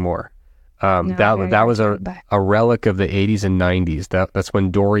much anymore. That was a relic of the 80s and 90s. That's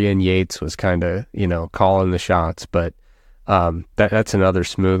when Dorian Yates was kind of, calling the shots. But that's another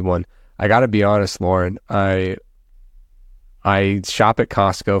smooth one. I got to be honest, Lauren, I shop at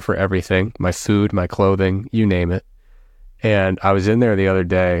Costco for everything, my food, my clothing, you name it. And I was in there the other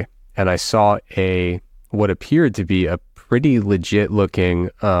day and I saw what appeared to be a pretty legit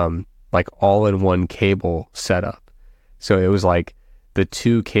looking, all-in-one cable setup. So it was the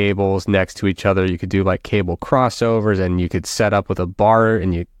two cables next to each other. You could do like cable crossovers, and you could set up with a bar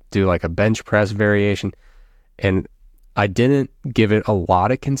and you do like a bench press variation. And I didn't give it a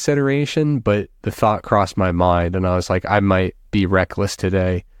lot of consideration, but the thought crossed my mind, and I was like, I might be reckless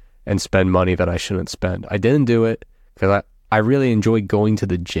today and spend money that I shouldn't spend. I didn't do it because I really enjoy going to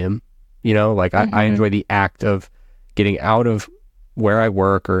the gym. Like I enjoy the act of getting out of where I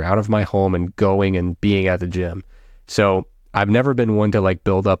work or out of my home and going and being at the gym. So I've never been one to like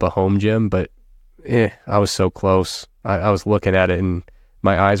build up a home gym, but I was so close. I was looking at it and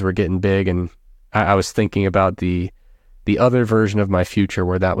my eyes were getting big, and I was thinking about the other version of my future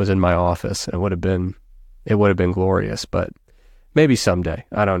where that was in my office. It would have been glorious, but maybe someday.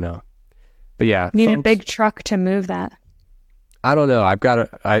 I don't know. But yeah. Need a big truck to move that. I don't know. I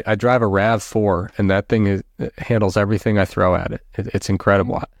drive a RAV4, and that thing it handles everything I throw at it. It's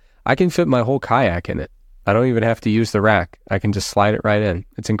incredible. I can fit my whole kayak in it. I don't even have to use the rack. I can just slide it right in.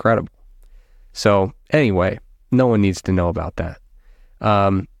 It's incredible. So anyway, no one needs to know about that.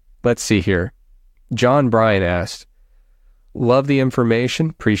 Let's see here. John Bryan asked, love the information.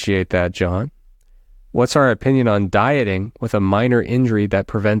 Appreciate that, John. What's our opinion on dieting with a minor injury that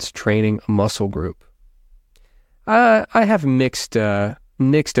prevents training a muscle group? I have mixed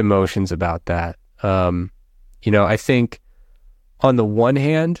emotions about that. I think on the one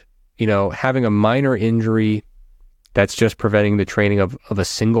hand, having a minor injury that's just preventing the training of a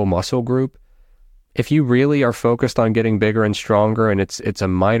single muscle group, if you really are focused on getting bigger and stronger, and it's a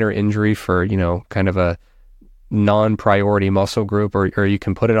minor injury for, kind of a non-priority muscle group, or you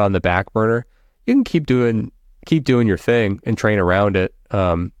can put it on the back burner, you can keep doing your thing and train around it.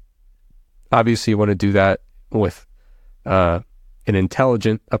 Obviously you want to do that with an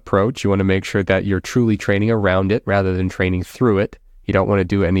intelligent approach. You want to make sure that you're truly training around it rather than training through it. You don't want to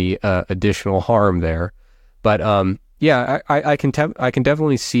do any additional harm there. But I can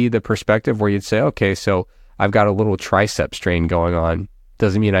definitely see the perspective where you'd say, okay, so I've got a little tricep strain going on.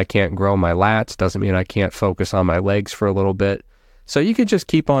 Doesn't mean I can't grow my lats. Doesn't mean I can't focus on my legs for a little bit. So you could just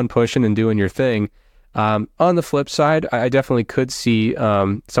keep on pushing and doing your thing. On the flip side, I definitely could see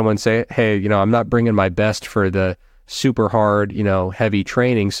someone say, hey, I'm not bringing my best for the super hard, heavy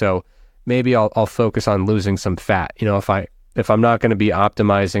training. So maybe I'll focus on losing some fat. If I'm not going to be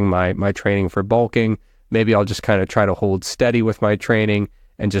optimizing my training for bulking, maybe I'll just kind of try to hold steady with my training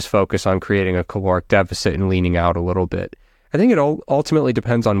and just focus on creating a caloric deficit and leaning out a little bit. I think it ultimately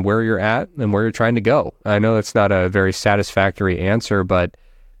depends on where you're at and where you're trying to go. I know it's not a very satisfactory answer, but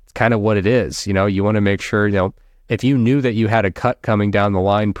it's kind of what it is. You want to make sure, if you knew that you had a cut coming down the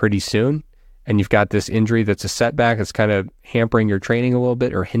line pretty soon, and you've got this injury that's a setback, that's kind of hampering your training a little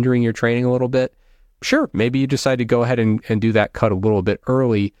bit or hindering your training a little bit, sure, maybe you decide to go ahead and do that cut a little bit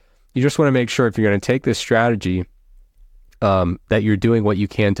early. You just want to make sure if you're going to take this strategy, that you're doing what you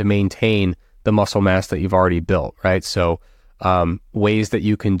can to maintain the muscle mass that you've already built, right? So ways that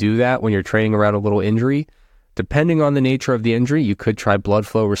you can do that when you're training around a little injury, depending on the nature of the injury, you could try blood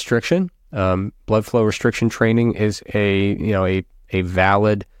flow restriction. Blood flow restriction training is a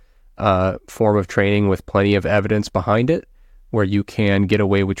valid form of training with plenty of evidence behind it, where you can get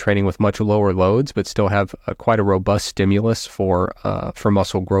away with training with much lower loads, but still have quite a robust stimulus for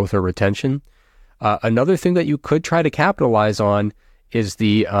muscle growth or retention. Another thing that you could try to capitalize on is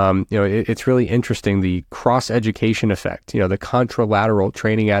it's really interesting, the cross-education effect, the contralateral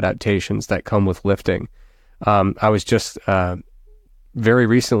training adaptations that come with lifting. I was just very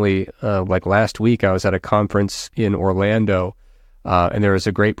recently, like last week, I was at a conference in Orlando, and there was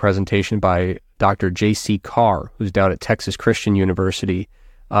a great presentation by Dr. J.C. Carr, who's down at Texas Christian University,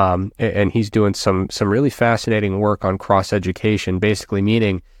 and he's doing some really fascinating work on cross-education, basically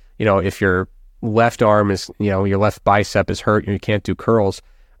meaning, if your left arm is, your left bicep is hurt and you can't do curls,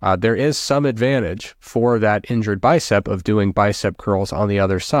 there is some advantage for that injured bicep of doing bicep curls on the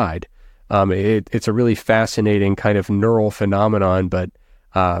other side. It's a really fascinating kind of neural phenomenon, but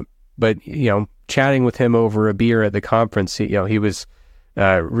chatting with him over a beer at the conference, he was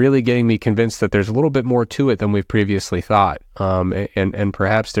really getting me convinced that there's a little bit more to it than we've previously thought, and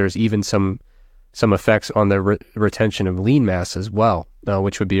perhaps there's even some effects on the retention of lean mass as well,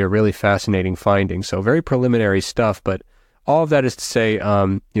 which would be a really fascinating finding. So very preliminary stuff, but all of that is to say,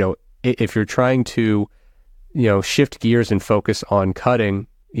 if you're trying to, shift gears and focus on cutting,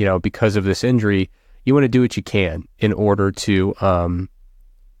 because of this injury, you want to do what you can in order to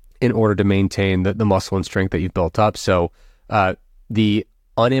maintain the muscle and strength that you've built up. So the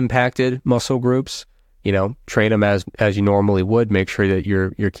unimpacted muscle groups, train them as you normally would. Make sure that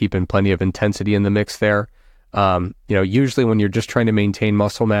you're keeping plenty of intensity in the mix there. Usually when you're just trying to maintain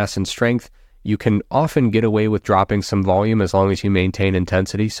muscle mass and strength, You can often get away with dropping some volume as long as you maintain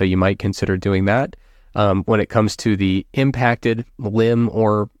intensity, so you might consider doing that. When it comes to the impacted limb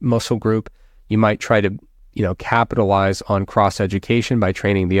or muscle group, you might try to capitalize on cross-education by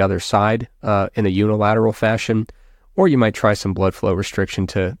training the other side in a unilateral fashion, or you might try some blood flow restriction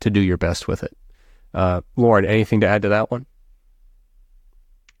to do your best with it. Lauren, anything to add to that one?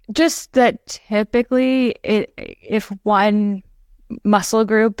 Just that typically, if one muscle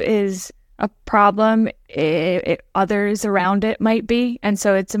group is a problem, others around it might be. And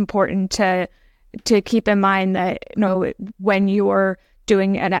so it's important to keep in mind that, when you're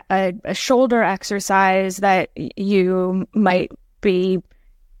doing a shoulder exercise, that you might be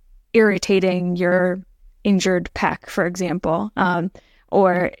irritating your injured pec, for example.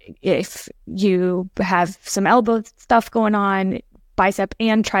 Or if you have some elbow stuff going on, bicep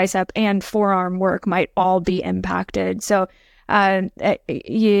and tricep and forearm work might all be impacted. So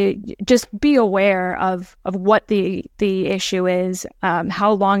you just be aware of what the issue is,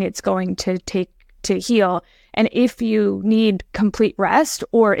 how long it's going to take to heal, and if you need complete rest,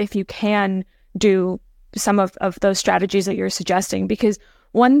 or if you can do some of those strategies that you're suggesting. Because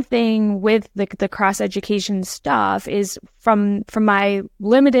one thing with the cross-education stuff is, from my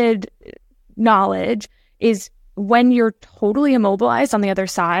limited knowledge, is when you're totally immobilized on the other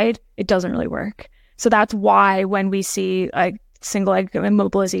side, it doesn't really work. So that's why when we see single leg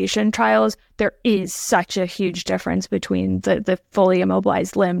immobilization trials, there is such a huge difference between the fully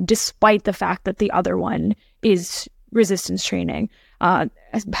immobilized limb, despite the fact that the other one is resistance training.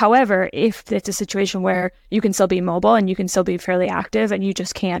 However, if it's a situation where you can still be mobile and you can still be fairly active, and you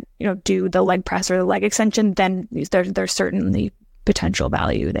just can't, do the leg press or the leg extension, then there's certainly potential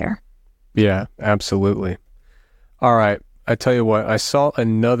value there. Yeah, absolutely. All right. I tell you what, I saw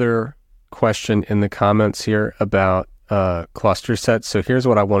another question in the comments here about cluster sets. So here's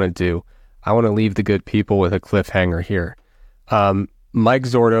what I want to do. I want to leave the good people with a cliffhanger here. Mike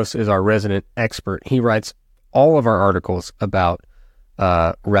Zourdos is our resident expert. He writes all of our articles about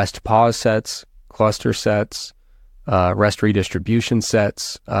rest pause sets, cluster sets, rest redistribution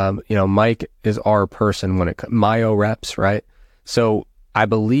sets. Mike is our person when it comes myo reps, right? So I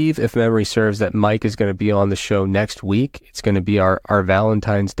believe, if memory serves, that Mike is going to be on the show next week. It's going to be our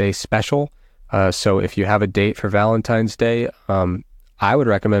Valentine's Day special. So if you have a date for Valentine's Day, I would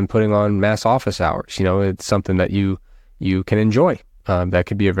recommend putting on Mass Office Hours. It's something that you can enjoy. That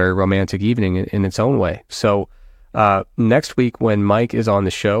could be a very romantic evening in its own way. So next week, when Mike is on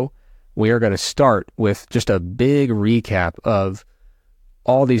the show, we are going to start with just a big recap of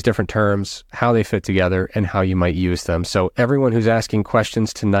all these different terms, how they fit together, and how you might use them. So everyone who's asking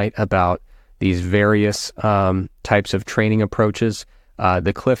questions tonight about these various types of training approaches,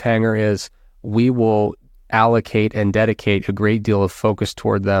 the cliffhanger is we will allocate and dedicate a great deal of focus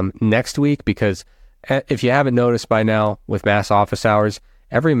toward them next week, because if you haven't noticed by now, with Mass Office Hours,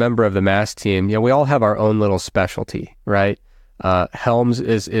 every member of the Mass team, we all have our own little specialty, right? Helms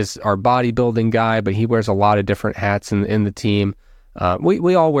is our bodybuilding guy, but he wears a lot of different hats in the team.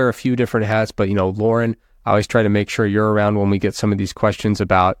 We all wear a few different hats, but Lauren, I always try to make sure you're around when we get some of these questions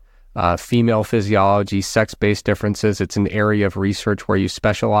about female physiology, sex-based differences. It's an area of research where you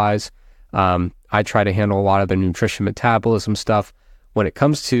specialize. I try to handle a lot of the nutrition metabolism stuff. When it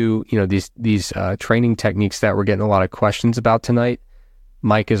comes to these training techniques that we're getting a lot of questions about tonight,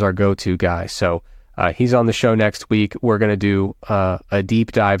 Mike is our go-to guy. So he's on the show next week. We're going to do a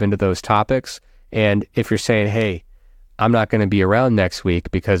deep dive into those topics. And if you're saying, hey, I'm not going to be around next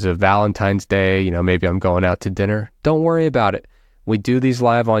week because of Valentine's Day, maybe I'm going out to dinner, don't worry about it. We do these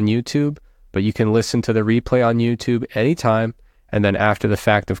live on YouTube, but you can listen to the replay on YouTube anytime. And then after the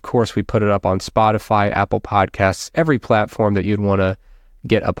fact, of course, we put it up on Spotify, Apple Podcasts, every platform that you'd want to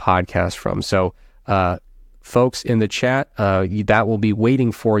get a podcast from. So folks in the chat, that will be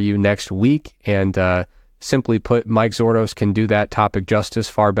waiting for you next week. And simply put, Mike Zourdos can do that topic justice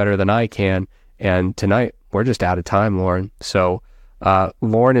far better than I can. And tonight, we're just out of time, Lauren. So,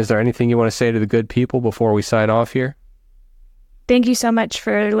 Lauren, is there anything you want to say to the good people before we sign off here? Thank you so much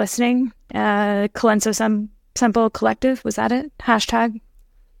for listening. Colenso Simple Collective, was that it? Hashtag?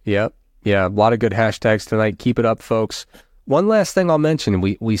 Yep. Yeah, a lot of good hashtags tonight. Keep it up, folks. One last thing I'll mention,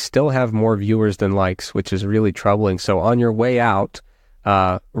 we still have more viewers than likes, which is really troubling. So on your way out,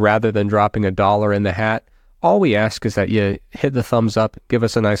 rather than dropping $1 in the hat, all we ask is that you hit the thumbs up, give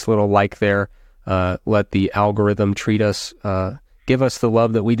us a nice little like there, let the algorithm treat us, give us the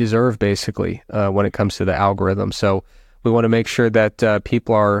love that we deserve, basically, when it comes to the algorithm. So we want to make sure that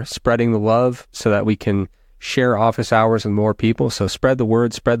people are spreading the love so that we can share office hours with more people. So spread the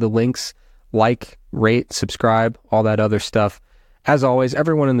word, spread the links, like, rate, subscribe, all that other stuff. As always,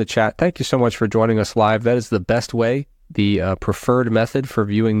 everyone in the chat, thank you so much for joining us live. That is the best way, the preferred method for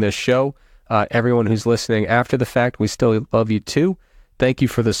viewing this show. Everyone who's listening after the fact, we still love you too. Thank you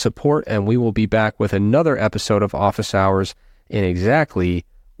for the support, and we will be back with another episode of Office Hours in exactly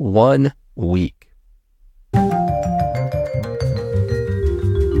 1 week.